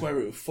the square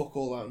root of fuck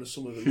all out in the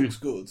summer that looks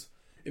good,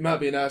 it might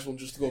be a nice one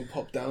just to go and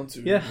pop down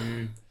to. Yeah.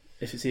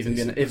 If it's even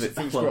gonna, if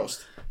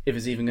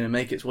it's even gonna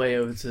make its way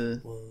over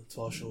to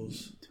our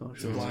shores,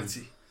 to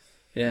Blighty.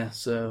 Yeah,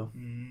 so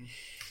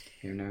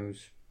who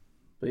knows?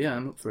 But yeah,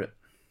 I'm up for it.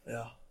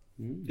 Yeah,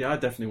 I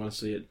definitely want to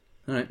see it.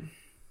 All right,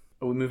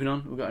 are we moving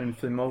on? We got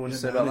anything more to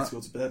say about that? I need to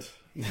go to bed.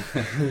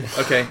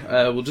 Okay,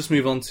 we'll just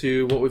move on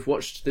to what we've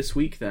watched this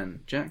week then.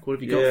 Jack, what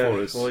have you got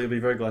for us? Well, you'll be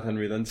very glad,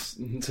 Henry, then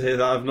to hear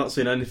that I've not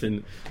seen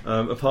anything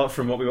apart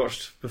from what we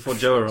watched before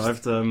Joe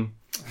arrived. Not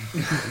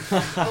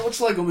much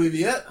Lego Movie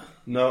yet.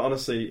 No,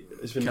 honestly,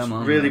 it's been a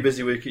really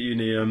busy week at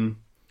uni, and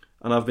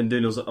I've been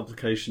doing those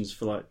applications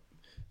for like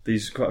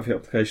these quite a few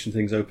application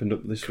things opened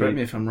up this week. Correct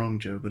me if I'm wrong,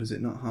 Joe, but is it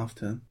not half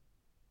term?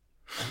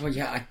 Well,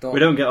 yeah, I thought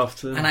we don't get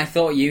off term, and I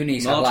thought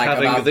unis had like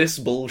having about this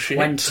bullshit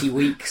 20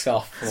 weeks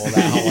off for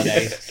their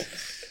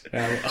holidays. I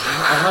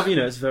have,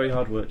 it's very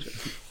hard work.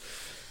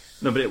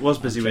 No, but it was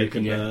busy week,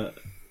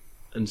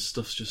 and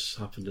stuff's just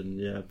happened, and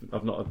yeah,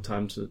 I've not had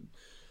time to.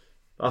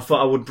 I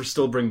thought I would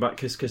still bring back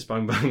Kiss Kiss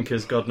Bang Bang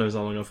because God knows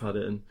how long I've had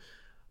it, and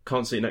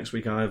can't see it next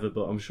week either.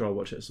 But I'm sure I'll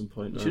watch it at some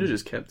point. You should have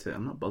just kept it.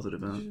 I'm not bothered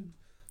about it.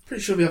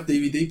 Pretty sure we have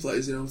DVD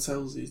players in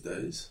hotels these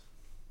days.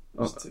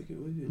 Just take it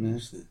with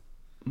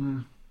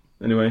you.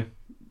 Anyway,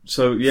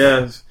 so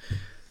yeah,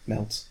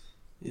 melts.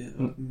 Yeah,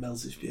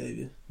 meltish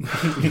behaviour.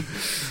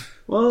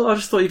 Well, I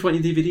just thought you'd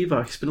want your DVD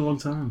back. It's been a long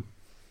time.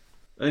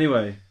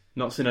 Anyway,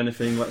 not seen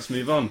anything. Let's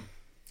move on.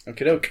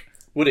 Okie doke.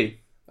 Woody.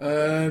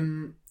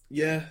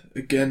 Yeah,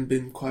 again,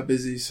 been quite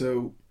busy,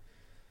 so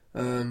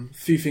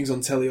few things on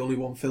telly, only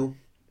one film.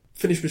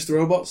 Finished Mr.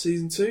 Robot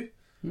Season 2.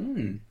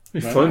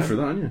 You've flown through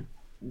that, haven't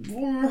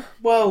you?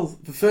 Well,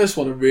 the first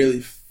one I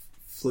really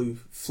flew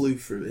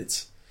through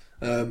it.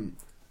 And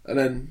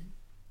then,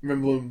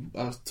 remember when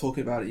I was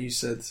talking about it, you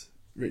said,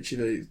 Richie,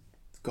 that it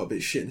got a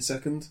bit shit in the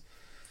second.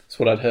 That's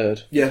what I'd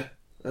heard. Yeah.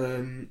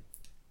 And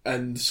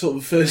sort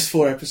of the first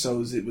 4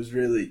 episodes, it was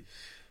really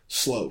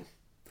slow.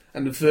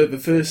 And the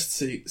first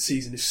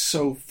season is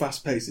so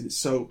fast paced, and it's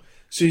so.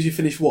 As soon as you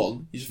finish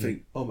one, you just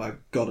think, "Oh my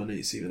god, I need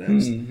to see the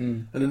next."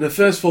 And in the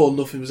first 4,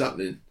 nothing was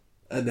happening,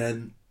 and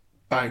then,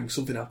 bang,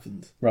 something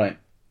happened. Right.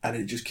 And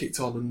it just kicked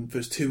on, and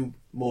there's 2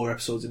 more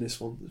episodes in this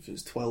one. I think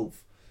it's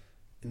 12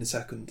 in the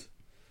second.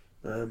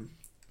 So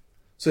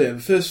yeah,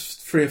 the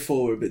first 3 or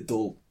 4 were a bit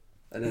dull,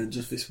 and then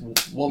just this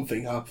one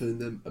thing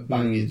happened, and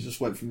bang, it just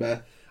went from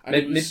there.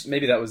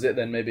 Maybe that was it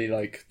then. Maybe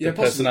like the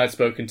person I'd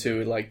spoken to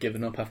had like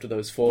given up after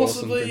those 4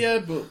 possibly, or something. yeah,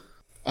 but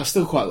I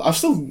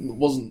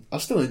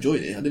still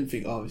enjoyed it. I didn't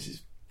think, this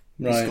is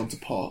gone to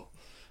pot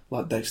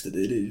like Dexter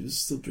did. It was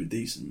still pretty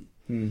decent.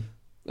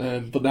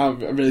 But now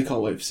I really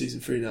can't wait for season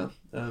 3 now.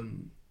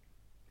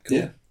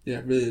 Cool.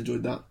 Yeah, really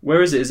enjoyed that.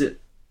 Where is it?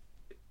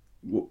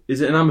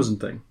 Is it an Amazon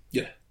thing?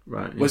 Yeah.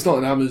 Right. Yeah. Well, it's not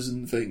an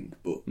Amazon thing,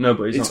 but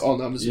it's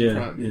on Amazon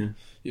Prime.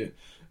 Yeah.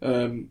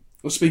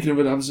 Well, speaking of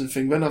an Amazon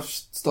thing, when I've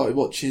started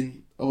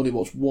watching, I only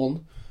watched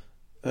one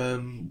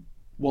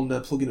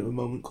they're plugging at the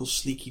moment called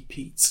Sneaky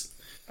Pete.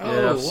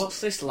 Oh, what's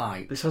this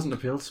like? This hasn't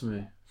appealed to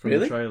me from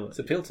really? the trailer. It's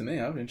appealed to me.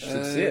 I'm interested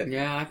to see it.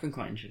 Yeah, I've been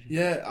quite interested.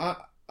 Yeah,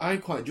 I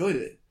quite enjoyed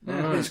it.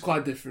 Yeah. It's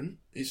quite different.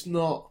 It's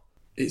not.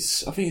 I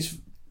think it's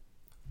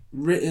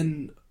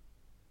written,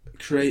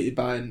 created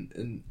by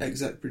an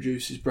exec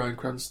producer, Bryan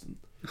Cranston.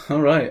 All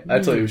right.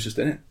 I thought he was just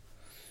in it.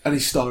 And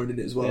he's starring in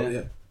it as well,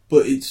 yeah.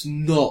 But it's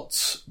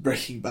not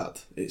Breaking Bad.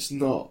 It's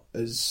not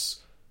as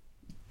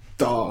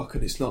dark,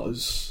 and it's not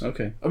as...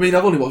 Okay. I mean,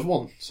 I've only watched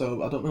one,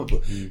 so I don't know.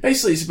 But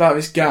basically, it's about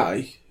this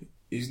guy.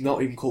 He's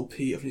not even called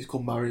Pete. I think he's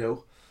called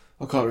Mario.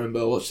 I can't remember.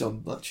 I watched it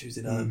on like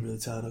Tuesday night. I'm really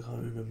tired. I can't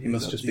remember. He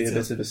must just be a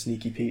bit of a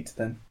sneaky Pete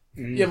then.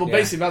 Yeah, well,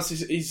 basically, that's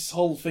his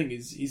whole thing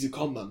is he's a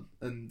con man,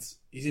 and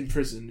he's in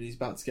prison, and he's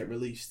about to get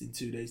released in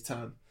 2 days'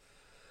 time.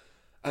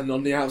 And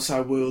on the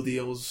outside world,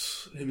 him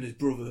and his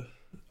brother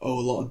owe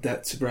a lot of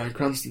debt to Bryan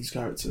Cranston's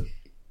character.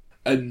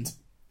 And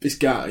this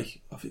guy,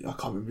 I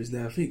can't remember his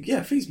name, I think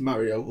he's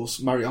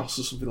Marios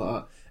or something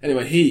like that.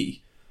 Anyway,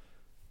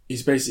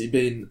 he's basically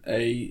been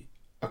a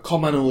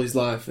con man all his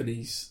life, and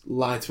he's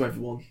lied to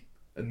everyone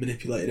and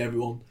manipulated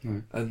everyone,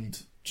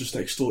 and just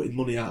extorted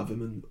money out of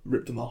them and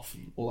ripped them off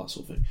and all that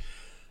sort of thing.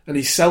 And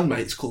his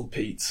cellmate's called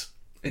Pete,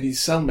 and his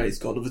cellmate's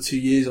got another 2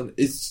 years on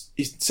his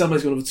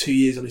cellmate's got another 2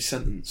 years on his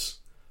sentence.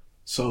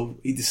 So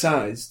he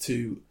decides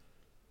to,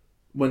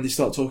 when they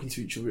start talking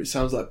to each other, it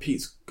sounds like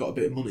Pete's got a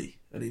bit of money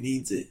and he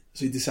needs it.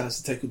 So he decides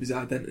to take up his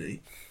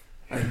identity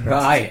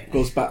and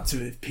goes back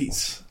to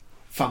Pete's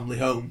family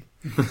home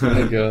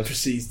and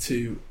proceeds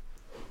to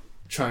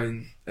try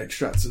and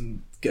extract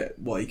and get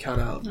what he can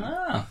out of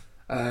them.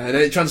 And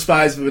then it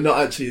transpires that we're not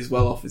actually as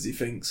well off as he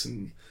thinks,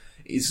 and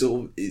it's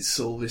all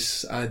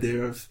this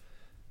idea of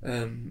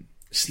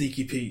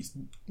sneaky Pete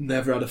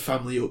never had a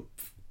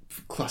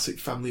classic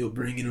family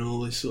upbringing and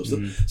all this sort of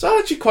stuff. So I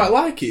actually quite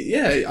like it.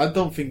 Yeah, I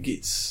don't think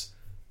it's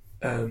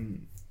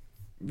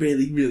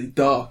really, really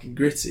dark and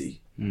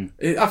gritty.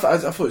 I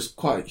thought it was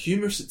quite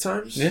humorous at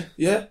times.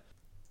 Yeah,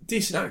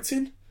 decent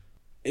acting.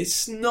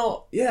 It's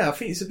not. Yeah, I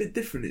think it's a bit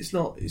different. It's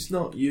not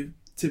your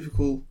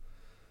typical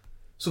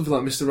something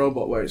like Mr.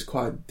 Robot, where it's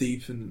quite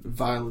deep and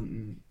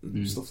violent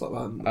and stuff like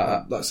that. And,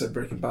 like I said,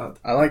 Breaking Bad.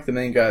 I like the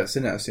main guy that's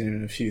in it. I've seen him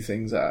in a few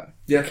things. I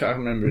can't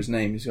remember his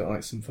name. He's got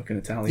like some fucking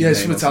Italian name. Yeah,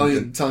 some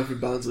Italian from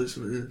Barnsley or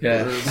something.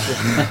 Yeah.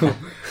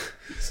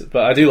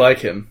 But I do like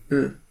him.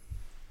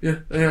 Yeah.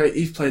 Anyway,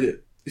 he's played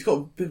it. He's got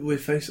a bit of a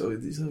weird face.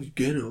 He's always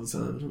grinning all the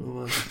time. I don't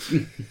know why.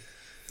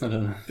 I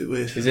don't know. A bit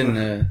weird. He's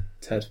in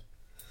Ted.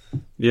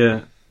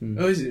 Yeah.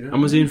 Oh, is he? Right?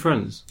 And was he in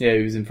Friends? Yeah,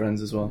 he was in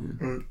Friends as well.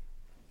 Right.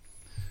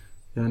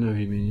 Yeah, I know who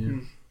you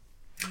mean,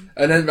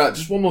 And then,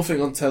 just one more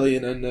thing on telly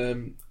and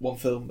then one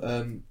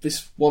film.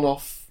 This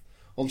one-off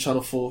on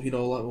Channel 4, like the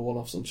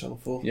one-offs on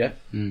Channel 4. Yeah.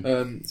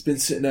 It's been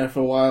sitting there for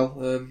a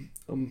while.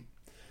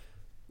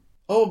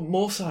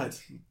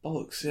 Moorside.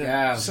 Bollocks,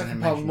 yeah.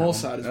 Second part of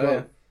Moorside as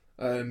well.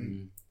 Yeah.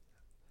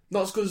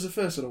 Not as good as the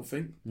first, I don't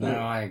think. No,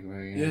 I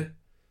agree. Yeah.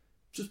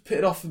 Just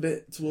pitted off a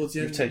bit towards the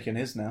end. You've taken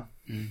his now.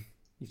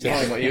 You've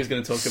taken what he was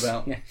going to talk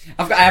about. Yeah.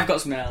 I have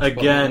got something else.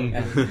 Again.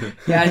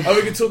 Yeah.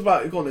 We can talk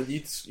about it. Go on then.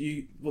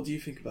 You, what do you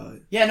think about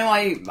it? Yeah, no,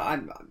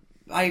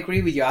 I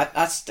agree with you.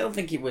 I still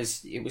think it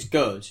was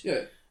good.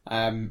 Yeah.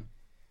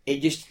 It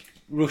just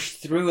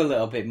rushed through a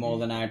little bit more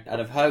than I'd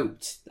have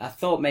hoped. I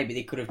thought maybe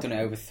they could have done it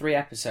over 3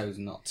 episodes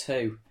and not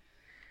 2.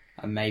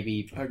 And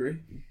maybe I agree.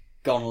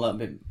 Gone a little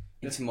bit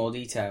into more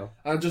detail.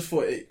 I just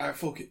thought I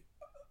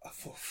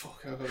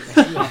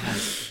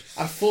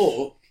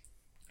thought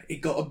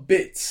it got a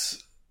bit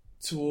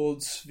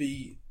towards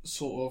the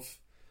sort of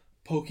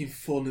poking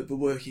fun at the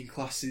working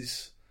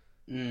classes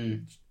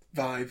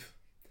vibe.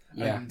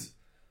 Yeah. And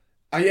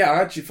I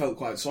actually felt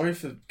quite sorry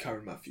for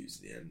Karen Matthews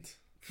in the end.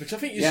 Which I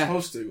think you're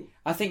supposed to.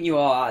 I think you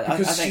are.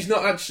 Because I think... she's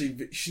not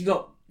actually...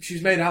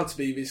 She's made out to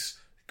be this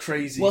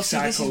crazy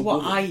psycho this is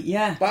what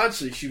woman. But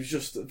actually, she was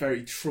just a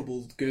very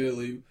troubled girl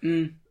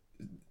who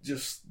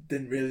just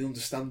didn't really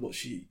understand what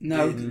she did.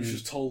 And was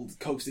just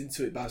coaxed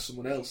into it by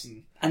someone else.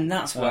 And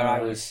that's where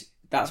I was...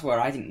 That's where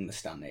I didn't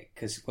understand it.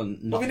 Because,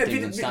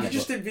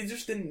 they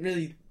just didn't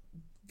really...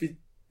 They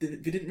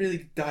didn't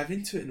really dive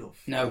into it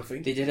enough. No,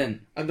 they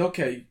didn't. And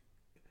okay,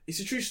 it's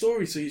a true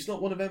story, so it's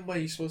not one of them where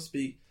you're supposed to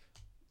be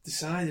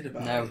deciding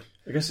about it.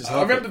 I guess it's hard.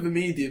 I remember the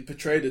media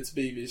portrayed her to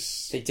be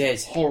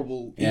this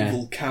horrible,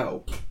 evil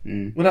cow.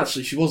 When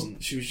actually she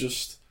wasn't. She was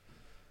just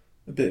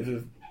a bit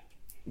of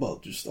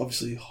just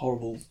obviously a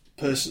horrible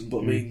person,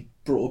 but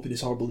brought up in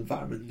this horrible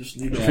environment. Just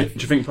do you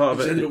think part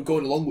of it ended up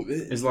going along with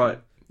it? It's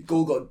like the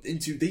goal got in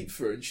too deep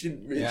for her, and she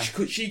didn't really. Yeah.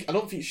 I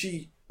don't think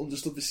she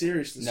understood the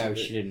seriousness. No, of it.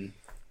 She didn't.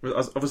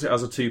 Obviously,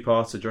 as a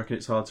 2-parter, do you reckon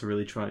it's hard to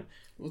really try?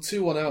 Well,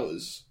 2 1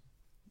 hours.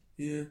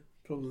 Yeah,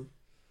 probably.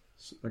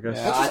 I guess.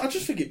 I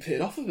just think it paid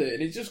off a bit,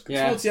 and it just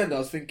towards the end I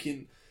was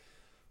thinking,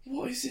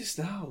 what is this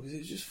now? Because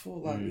it just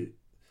felt like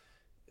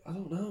I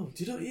don't know.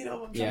 Do you know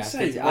what I'm trying to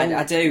say?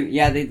 I do.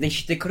 Yeah,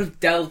 they could have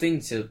delved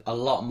into a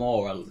lot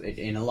more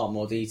in a lot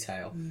more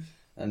detail,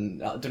 and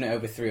done it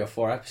over 3 or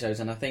 4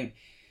 episodes. And I think,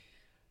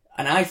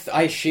 and I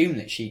assume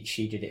that she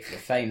did it for the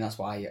fame. That's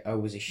why I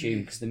always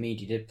assumed, because the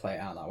media did play it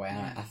out that way.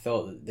 And I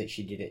thought that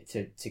she did it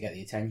to get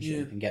the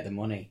attention and get the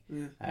money.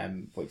 Yeah.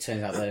 But it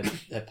turns out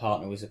her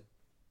partner was a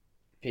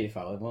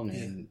paedophile, wasn't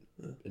he?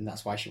 And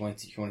that's why she wanted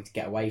to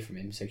get away from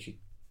him. So she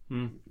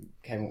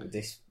came up with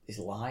this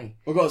lie.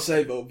 I've got to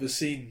say though, the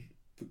scene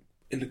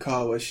in the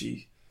car where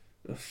she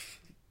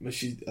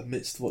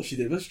admits to what she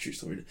did. That's a true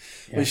story.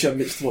 Yeah. When she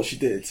admits to what she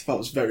did, that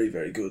was very,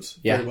 very good.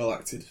 Yeah. Very well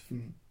acted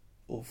from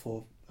all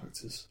 4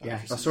 actors.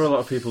 Yeah, I saw a lot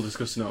of people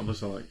discussing it on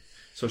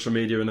social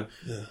media, and a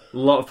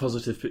lot of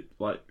positive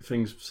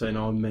things saying,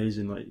 "Oh,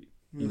 amazing!" Like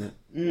you know,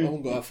 I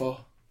won't go that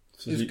far.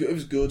 So It was good. It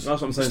was good.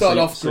 That's what I'm saying. Started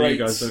so, off so great. you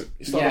guys don't,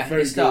 It started off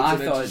very good. I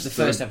and then thought just- the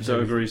first don't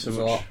episode agree was so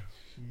a much.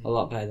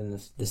 lot better than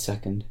the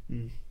second.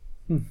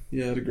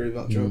 Yeah, I'd agree with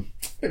that, Joe.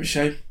 Bit of a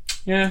shame.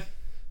 Yeah.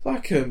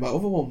 Like that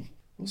other one.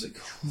 What's it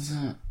called? What's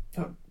that?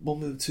 That one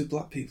with the two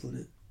black people in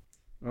it.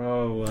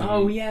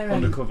 Oh, yeah.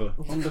 Undercover.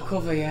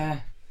 Undercover,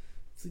 yeah.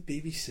 It's the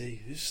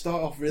BBC. They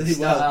start off really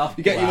Start well. off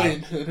You get well. you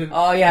in. and then-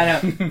 Oh,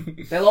 yeah, no.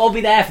 They'll all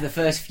be there for the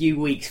first few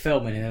weeks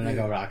filming, and then they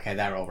go, right, okay,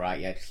 they're all right,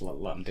 yeah, just let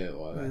them do it,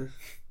 whatever.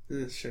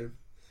 Yeah, it's a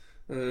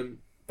shame.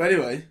 But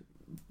anyway,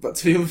 back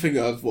to the other thing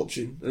I was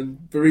watching,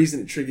 and the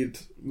reason it triggered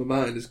my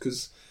mind is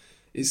because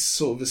it's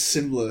sort of a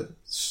similar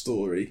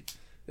story.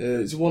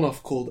 It's a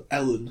one-off called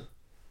Ellen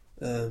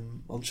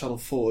on Channel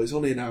 4. It's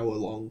only an hour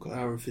long, an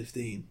hour and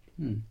 15.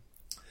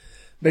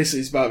 Basically,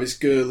 it's about this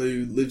girl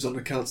who lives on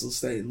a council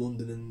estate in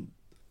London, and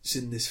it's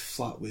in this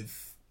flat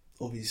with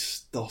all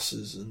these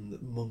dossers,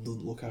 and mum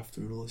doesn't look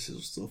after her and all this sort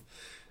of stuff.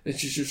 And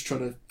she's just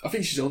trying to... I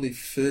think she's only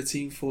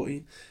 13,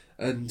 14,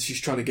 and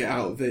she's trying to get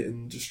out of it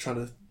and just trying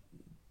to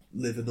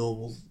live a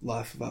normal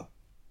life at that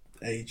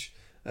age.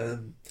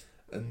 And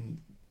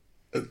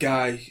a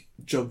guy,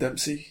 Joe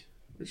Dempsey,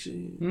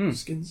 Richie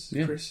Skins,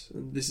 yeah. Chris,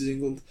 and This Is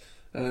England.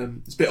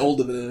 It's a bit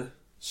older than her,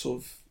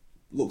 sort of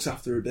looks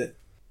after her a bit.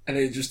 And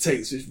it just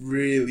takes this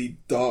really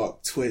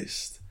dark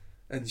twist,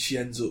 and she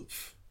ends up...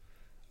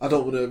 I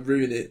don't want to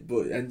ruin it,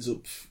 but it ends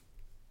up...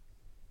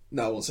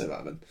 No, I won't say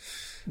that then.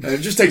 It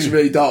just takes a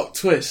really dark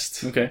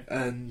twist. Okay.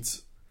 And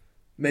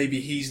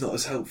maybe he's not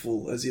as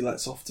helpful as he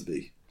lets off to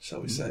be,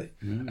 shall we say.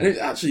 And it's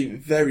actually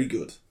very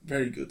good.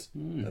 Very good.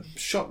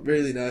 Shot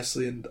really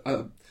nicely, and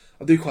I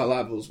do quite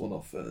like those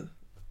one-off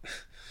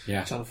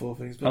Yeah. Channel 4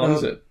 things. But How long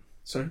is it?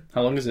 Sorry?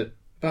 How long is it?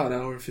 About an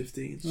hour and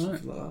 15,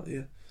 something like that,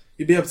 yeah.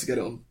 You'd be able to get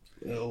it on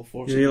all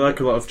four. Yeah, you like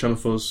a lot of Channel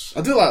 4's.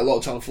 I do like a lot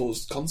of Channel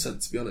 4's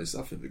content, to be honest.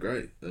 I think they're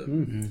great.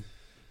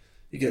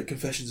 You get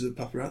Confessions of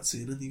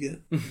Paparazzi, and then you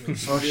get...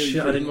 Oh shit,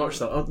 I didn't watch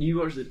that. Oh, you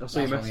watched it. I saw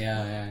you That's mess. one,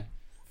 yeah.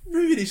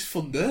 Ruin is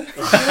fun there.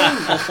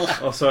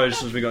 Oh, sorry,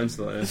 just as we got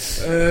into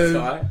that. Yeah.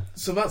 Alright.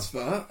 So that's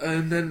that.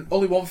 And then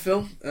only one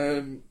film.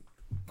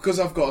 Because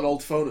I've got an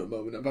old phone at the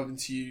moment, I'm having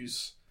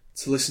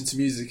to listen to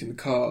music in the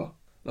car.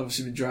 I've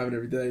obviously been driving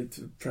every day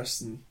to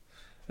Preston.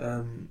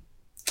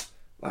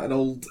 Like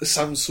a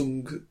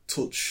Samsung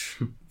Touch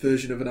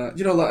version of like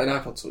an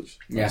iPod Touch.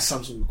 Like Yeah. a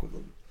Samsung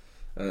equivalent.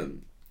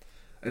 And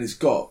it's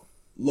got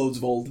loads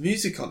of old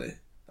music on it.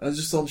 I was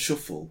just on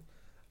shuffle.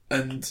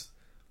 And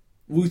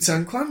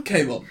Wu-Tang Clan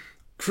came on.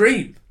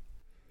 Cream.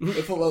 I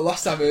thought the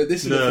last time I heard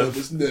this in the film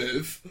was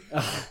Nerve.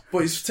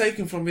 But it's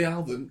taken from the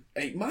album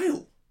 8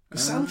 Mile, the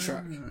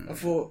soundtrack. I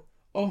thought,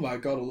 oh my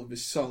god, I love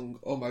this song.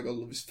 Oh my god, I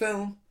love this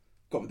film.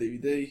 Got the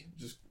DVD,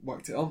 just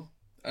whacked it on.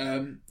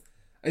 And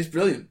it's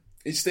brilliant.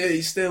 It's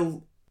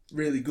still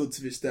really good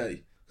to this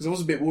day. Because I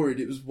was a bit worried.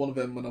 It was one of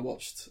them when I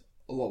watched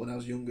a lot when I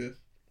was younger.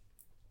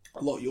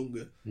 A lot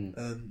younger.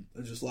 And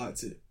just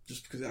liked it.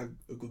 Just because it had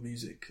a good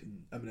music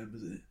and Eminem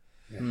was in it.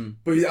 Yeah.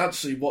 But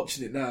actually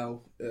watching it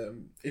now,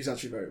 it's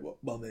actually a very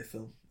well made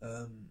film.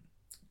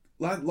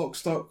 Like Lock,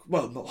 Stock,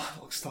 well, not like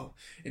Lock, Stock,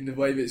 in the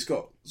way that it's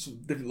got some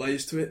different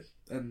layers to it.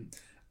 And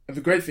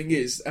the great thing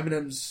is,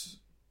 Eminem's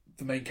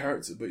the main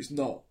character, but it's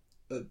not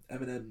an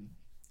Eminem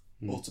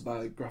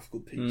autobiographical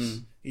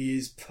piece. He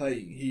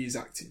is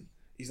acting.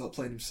 He's not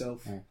playing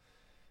himself. Yeah.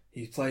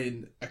 He's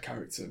playing a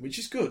character, which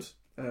is good.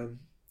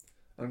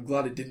 I'm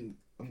glad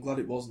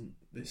it wasn't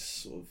this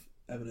sort of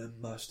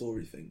Eminem My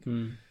Story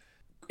thing.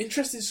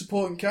 Interesting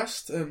supporting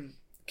cast.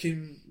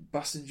 Kim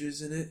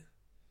Basinger's in it.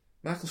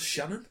 Michael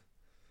Shannon.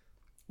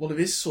 One of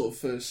his sort of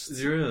first Is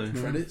he really?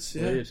 credits.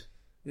 Yeah. Weird.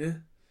 Yeah.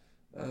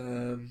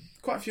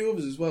 Quite a few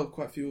others as well.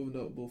 Quite a few other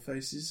notable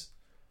faces.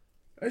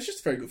 It's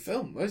just a very good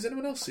film. Has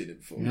anyone else seen it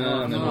before?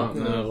 No,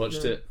 I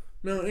watched it.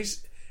 No,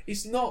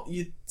 it's not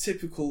your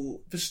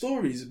typical... The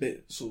story's a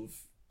bit sort of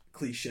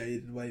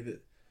cliched in a way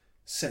that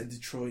set in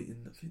Detroit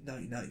in, I think,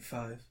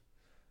 1995.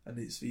 And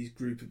it's these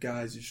group of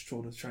guys who just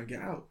trying to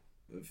get out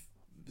of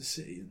the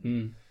city.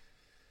 And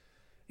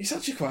it's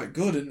actually quite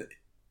good, and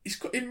it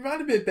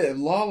reminded me a bit of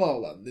La La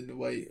Land in the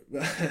way.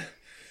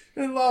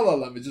 In La La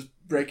Land, we just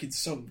break into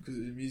song because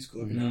it's a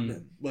musical every now and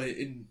then. Well,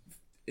 in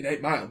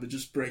 8 Mile, they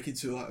just break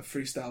into like a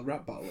freestyle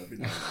rap battle every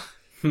now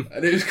and then.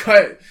 And it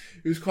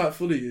was quite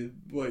funny the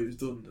way it was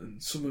done,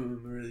 and some of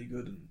them are really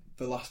good, and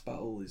the last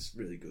battle is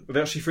really good. Were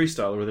they actually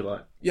freestyle, or were they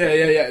like?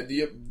 Yeah.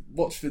 The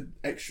watch the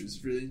extras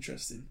is really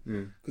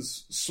interesting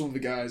because some of the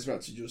guys are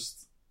actually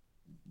just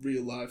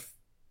real life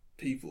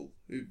people.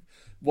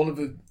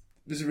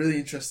 There's a really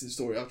interesting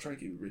story. I'll try and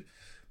keep it brief,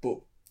 but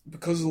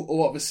because a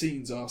lot of the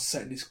scenes are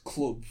set in this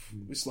club,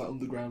 it's like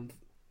underground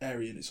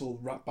area, and it's all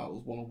rap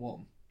battles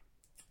 1-on-1.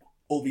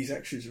 All these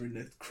extras are in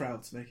the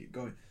crowd to make it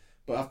going.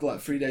 But after like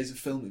 3 days of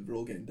filming, we're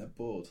all getting dead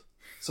bored.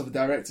 So the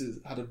director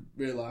had a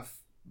real life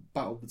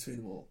battle between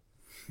them all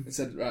and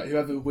said, right,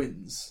 whoever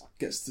wins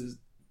gets to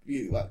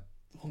like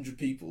 100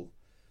 people.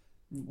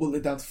 Whittle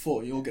it down to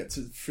 4. You all get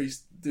to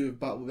do a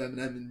battle with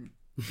Eminem in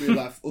real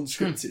life,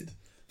 unscripted.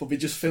 But we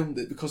just filmed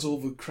it because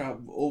all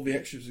the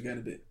extras were getting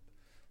a bit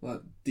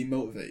like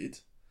demotivated.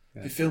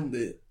 Yeah. They filmed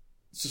it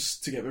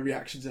just to get the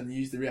reactions and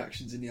use the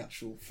reactions in the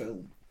actual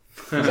film.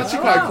 It's actually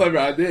quite a clever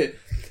idea.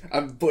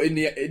 But in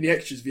the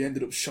extras, we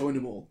ended up showing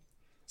them all.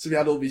 So we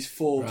had all these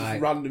four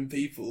just random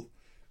people,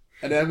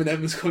 and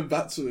Eminem was coming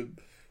back to him,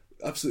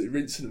 absolutely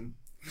rinsing him.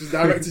 The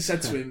director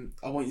said to him,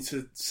 "I want you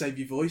to save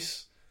your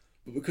voice."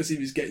 But because he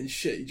was getting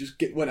shit, he just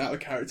went out of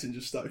character and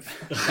just started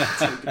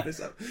taking the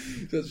piss out.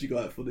 It's actually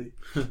quite funny.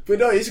 But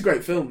no, it's a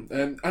great film.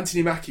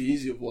 Anthony Mackie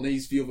is the other one.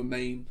 He's the other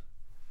main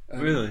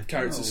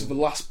character. So the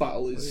last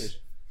battle is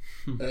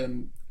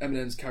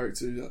Eminem's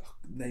character,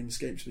 name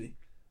escapes me,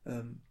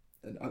 and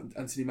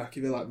Anthony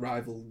Mackie. They're like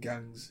rival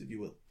gangs, if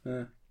you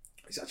will.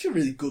 It's actually a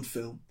really good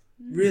film.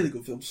 Really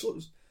good film. Sort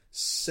of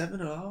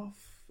 7.5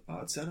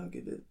 out of 10, I'll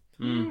give it.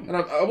 And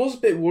I was a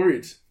bit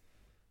worried,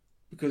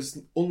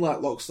 because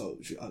unlike Lock, Stock,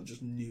 which I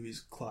just knew his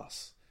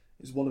class,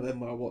 it was one of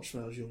them where I watched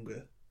when I was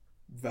younger,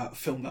 that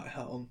film that I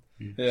had on.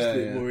 Just a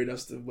bit worried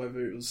as to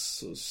whether it was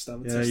sort of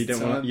standard. Yeah, you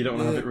don't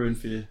want to have it ruined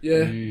for you.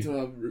 Yeah, you don't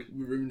want to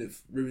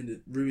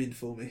ruined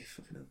for me.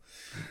 Fucking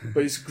hell.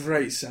 But it's a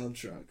great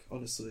soundtrack,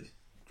 honestly.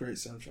 Great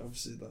soundtrack.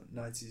 Obviously, like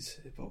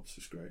 90s hip hop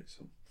was great.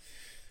 So.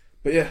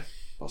 But yeah,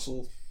 that's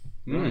all.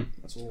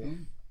 That's all.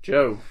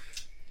 Joe.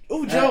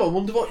 Oh, Joe, I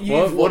wonder what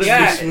you've watched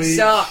this week.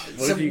 So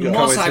have you got?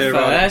 More side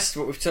first,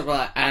 what we've talked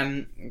about,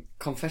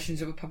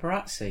 Confessions of a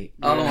Paparazzi.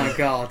 Oh my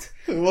god.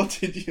 What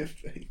did you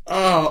think?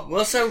 Oh,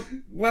 well, so,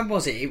 when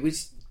was it? It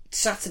was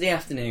Saturday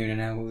afternoon,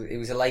 and it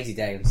was a lazy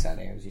day on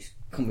Saturday. I was just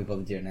couldn't be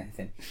bothered doing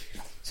anything.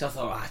 So I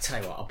thought, I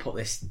tell you what, I'll put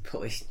this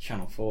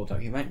Channel 4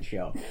 documentary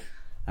on.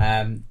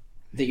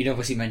 That you'd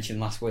obviously mentioned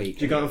last week.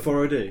 Did you go on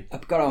 4OD?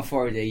 I've got it on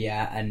 4OD,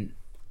 yeah, and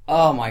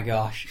oh my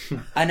gosh,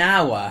 an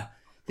hour.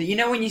 That, you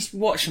know, when you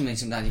watch something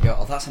sometimes you go,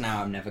 oh, that's an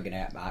hour I'm never going to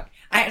get back.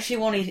 I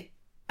actually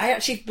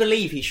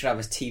believe he should have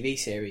a TV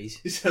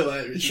series. It's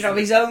hilarious. He should have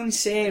his own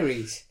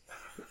series.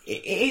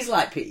 It is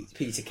like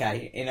Peter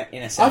Kay in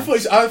a sense.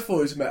 I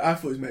thought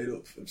it was made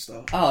up from the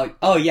start.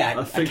 Oh yeah,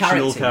 a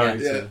fictional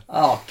character. Yeah.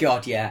 Oh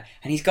god, yeah.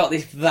 And he's got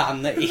this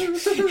van that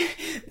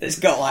that's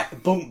got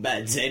like bunk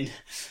beds in,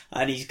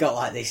 and he's got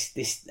like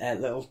this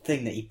little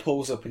thing that he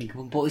pulls up and he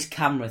can put his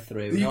camera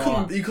through. You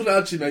couldn't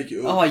actually make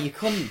it up. Oh, you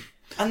couldn't.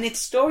 And the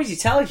stories he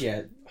tells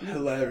you,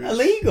 hilarious,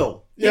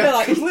 illegal. Yeah, you know,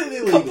 like,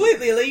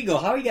 completely illegal.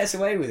 How he gets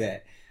away with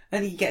it?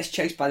 And he gets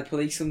chased by the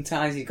police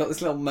sometimes. He's got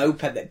this little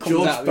moped that comes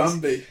George out.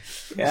 Bambi.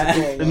 Yeah.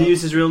 And he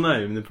used his real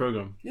name in the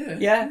programme.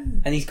 Yeah.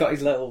 And he's got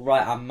his little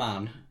right hand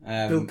man.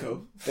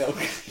 Bilko.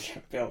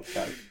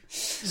 Bilko.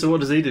 So what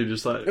does he do?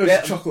 Just like... It was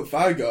a chocolate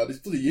fire guard. It's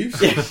bloody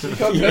useless. He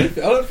can't do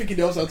anything. I don't think he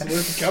knows how to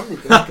work a camera.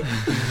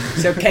 Bilko.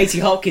 So Katie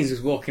Hopkins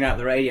was walking out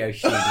the radio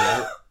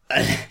studio.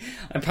 And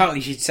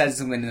apparently she'd said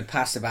something in the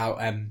past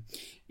about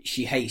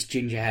she hates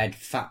gingerhead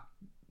fat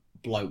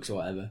blokes or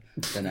whatever.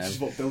 Don't know. Which is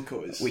what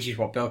Bilko is. Which is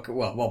what Bilko...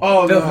 Well,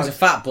 Bilko's a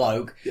fat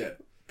bloke,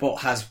 but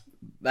has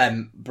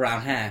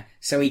brown hair.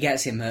 So he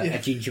gets him a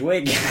ginger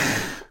wig.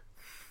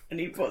 And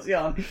he puts it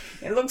on.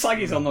 It looks like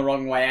he's on the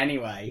wrong way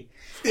anyway.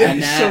 Yeah,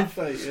 and,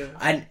 so fake,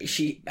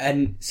 yeah.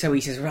 And so he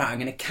says, right, I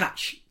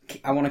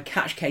want to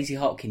catch Katie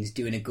Hopkins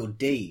doing a good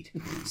deed.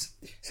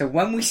 So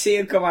when we see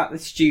her come out of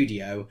the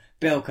studio,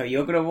 Bilko,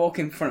 you're going to walk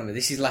in front of her.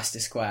 This is Leicester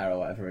Square or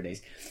whatever it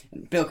is.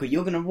 Bilko,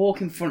 you're going to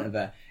walk in front of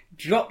her,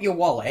 drop your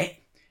wallet,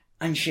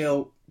 and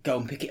she'll go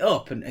and pick it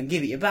up and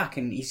give it you back.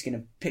 And he's going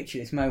to picture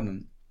this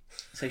moment.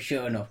 So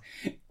sure enough,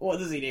 what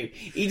does he do?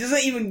 He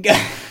doesn't even go...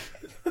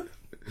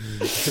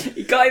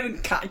 He can't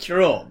even catch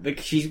her up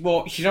because she's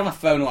on her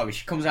phone or whatever.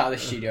 She comes out of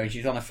the studio and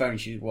she's on her phone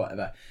and she's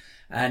whatever.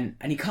 And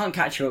he can't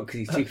catch her up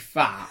because he's too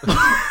fat.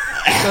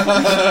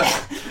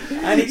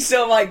 And he's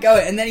sort of like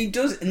going, and then he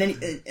does,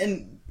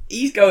 and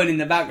he's going in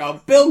the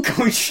background.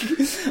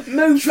 Bilko,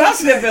 move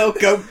faster,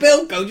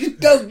 Bilko,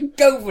 just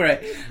go for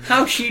it.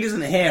 How she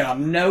doesn't hear, I've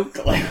no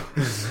clue.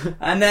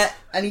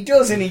 And he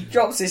does, and he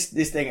drops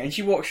this thing, and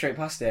she walks straight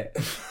past it.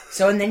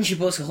 So and then she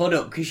puts her hood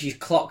up because she's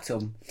clocked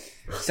him.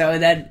 So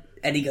then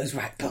he goes,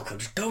 right, Bilko,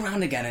 just go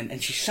round again,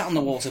 and she's sat on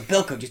the wall. So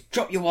Bilko, just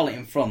drop your wallet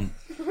in front.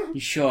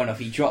 And sure enough,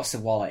 he drops the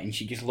wallet and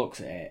she just looks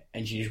at it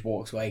and she just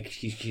walks away because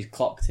she's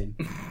clocked him.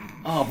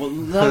 Oh, but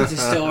loads of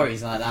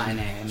stories like that in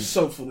it. And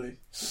so funny.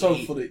 Yeah.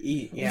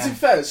 But to be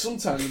fair,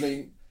 sometimes, I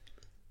mean,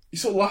 you're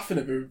sort of laughing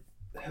at the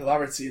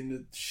hilarity and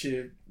the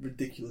sheer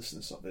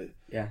ridiculousness of it.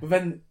 Yeah. But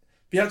then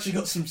we actually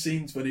got some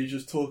scenes when he was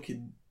just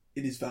talking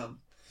in his van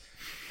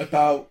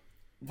about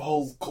the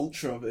whole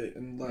culture of it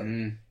and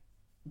like...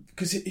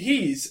 Because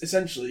he's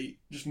essentially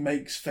just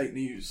makes fake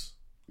news.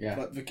 Yeah.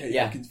 Like the Katie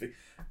Hopkins thing.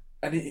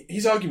 And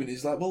his argument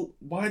is like, well,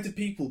 why do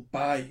people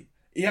buy...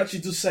 He actually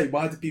does say,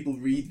 why do people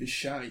read this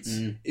shite?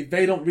 If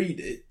they don't read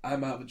it,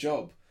 I'm out of a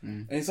job.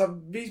 And it's like,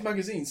 these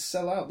magazines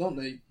sell out, don't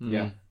they?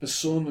 Yeah. The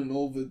Sun and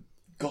all the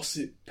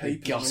gossip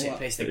papers.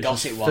 It's the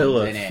gossip one,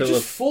 isn't it?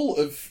 Just full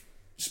of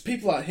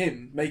people like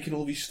him making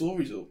all these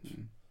stories up.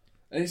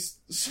 And it's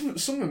some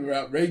of them are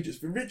outrageous.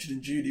 The Richard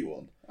and Judy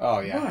one, Oh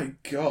yeah, My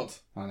God.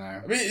 I know.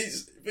 I mean,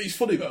 it's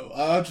funny though.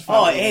 I just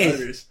find it is.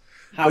 hilarious.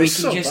 How But he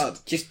it's can so bad.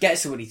 just get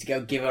somebody to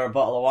go give her a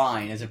bottle of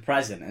wine as a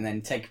present and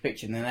then take a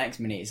picture and the next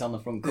minute it's on the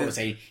front cover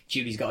saying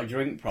Judy's got a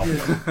drink problem.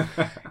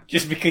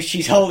 Just because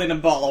she's holding a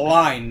bottle of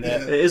wine.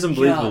 That, It is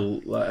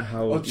unbelievable, like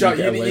how Oh, Jack,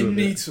 you get away you with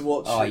need it. to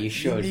watch Oh, it. you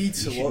should. You need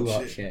to should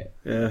watch it.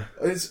 Yeah,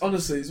 It's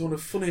honestly, it's one of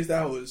the funniest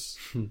hours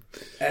I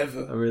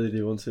ever. really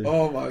do want to.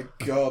 Oh my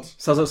God.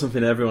 Sounds like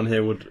something everyone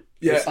here would.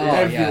 Yeah, Oh,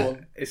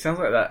 everyone. It sounds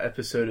like that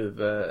episode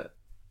of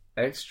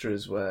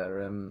Extras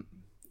where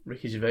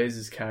Ricky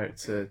Gervais's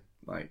character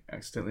like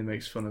accidentally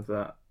makes fun of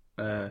that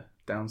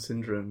Down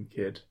syndrome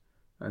kid,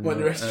 and What, in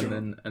the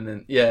restaurant? and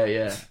then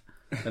yeah,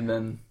 and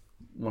then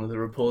one of the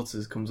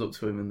reporters comes up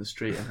to him in the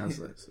street and has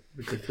this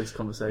ridiculous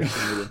conversation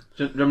with him.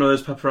 Do you remember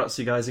those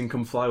paparazzi guys in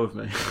Come Fly With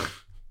Me?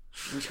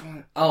 Which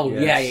one? Oh,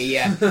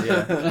 Yes.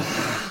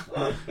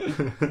 yeah.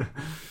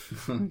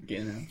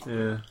 You know.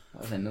 Yeah,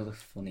 That was another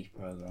funny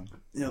programme.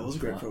 Yeah, it was a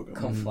great programme.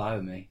 Come fly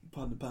with me.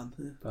 Pan the pan.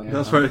 Yeah. Yeah.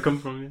 that's where it come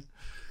from. Yeah.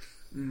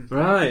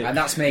 Right. And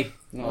that's me.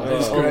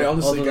 It's Other- great,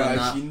 honestly, other than guys.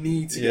 that- You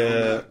need to get on Yeah.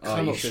 that. Oh, you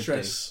Cannot should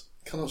stress.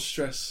 Cannot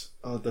stress.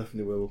 I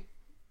definitely will.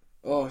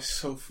 Oh, it's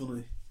so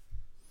funny.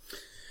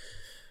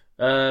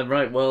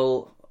 Right,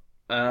 well,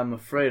 I'm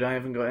afraid I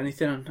haven't got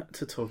anything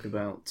to talk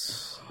about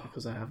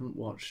because I haven't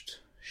watched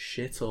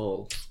shit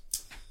all.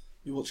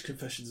 You watch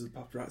Confessions of the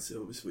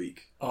Paparazzi this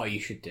week. Oh, you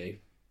should do.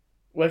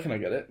 Where can I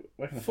get it?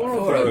 Where can I For find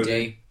all it? Bro.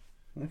 4OD.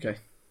 Okay.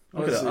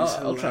 Honestly, I'll it's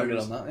try and get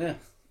hilarious. on that, yeah.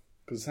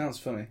 Because it sounds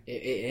funny.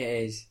 It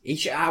is.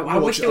 I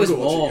I'll wish watch there was I'll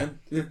go watch more.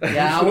 it again.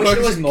 Yeah, I I'll wish there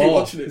just was keep more.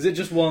 watching it. Is it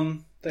just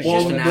one thing?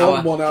 Just One- an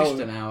hour. one hour. Just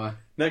an hour.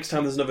 Next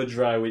time there's another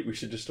dry week, we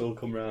should just all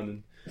come round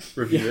and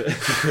review it.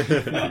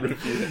 Even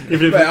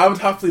Even if I would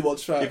happily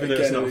watch that even though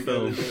again it's not and again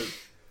and filmed.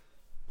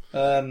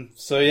 again.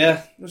 So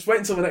yeah. Just wait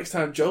until the next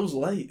time Joe's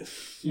late.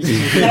 Stick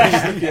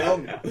it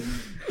on.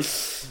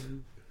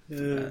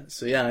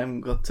 So yeah, I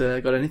haven't got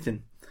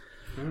anything.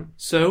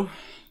 So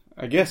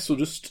I guess we'll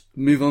just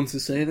move on to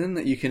say then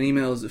that you can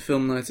email us at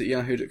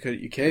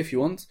filmnight@yahoo.co.uk if you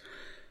want.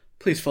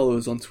 Please follow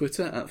us on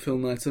Twitter at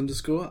filmnight_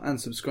 and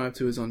subscribe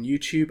to us on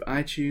YouTube,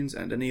 iTunes,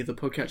 and any other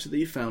podcatcher that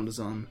you found us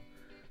on.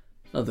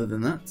 Other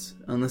than that,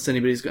 unless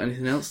anybody's got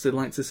anything else they'd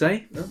like to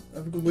say. No,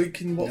 have a good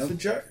week in Watford,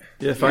 Jack.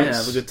 Yeah, thanks. Yeah,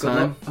 have a good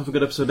time. luck. Have a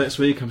good episode next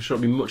week. I'm sure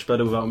it'll be much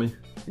better without me.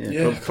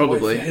 Yeah,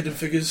 Probably. Hidden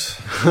Figures.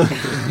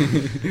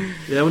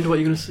 Yeah, I wonder what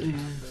you're going to see.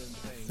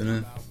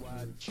 Dunno.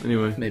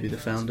 Anyway, Maybe the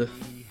founder.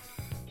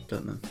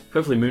 Don't know.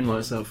 hopefully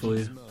Moonlight's out for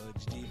you.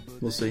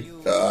 We'll see.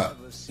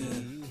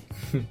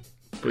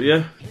 But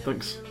yeah,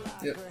 thanks.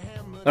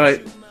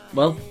 Alright,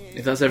 well,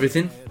 if that's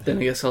everything, then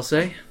I guess I'll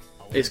say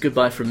it's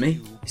goodbye from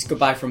me. It's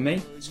goodbye from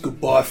me. It's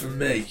goodbye from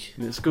me.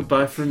 It's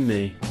goodbye from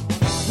me.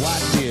 Why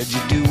did you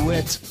do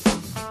it?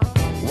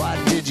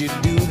 Why did you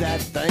do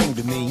that thing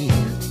to me?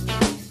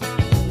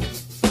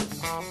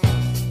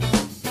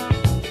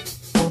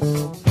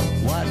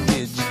 Why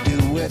did you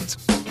do it?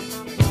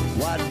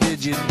 Why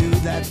did you do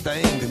that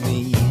thing to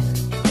me?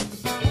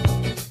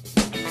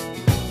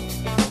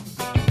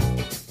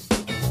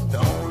 The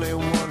only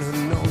one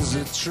who knows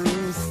the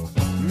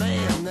truth,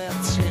 man,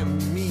 that's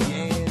him, me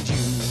and you.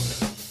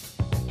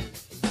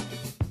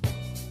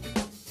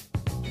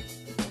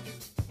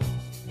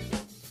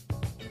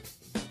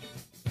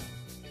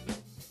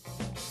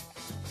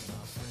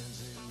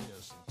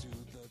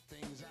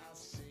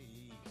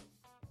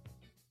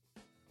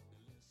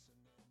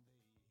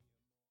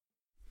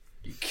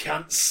 You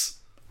cunts.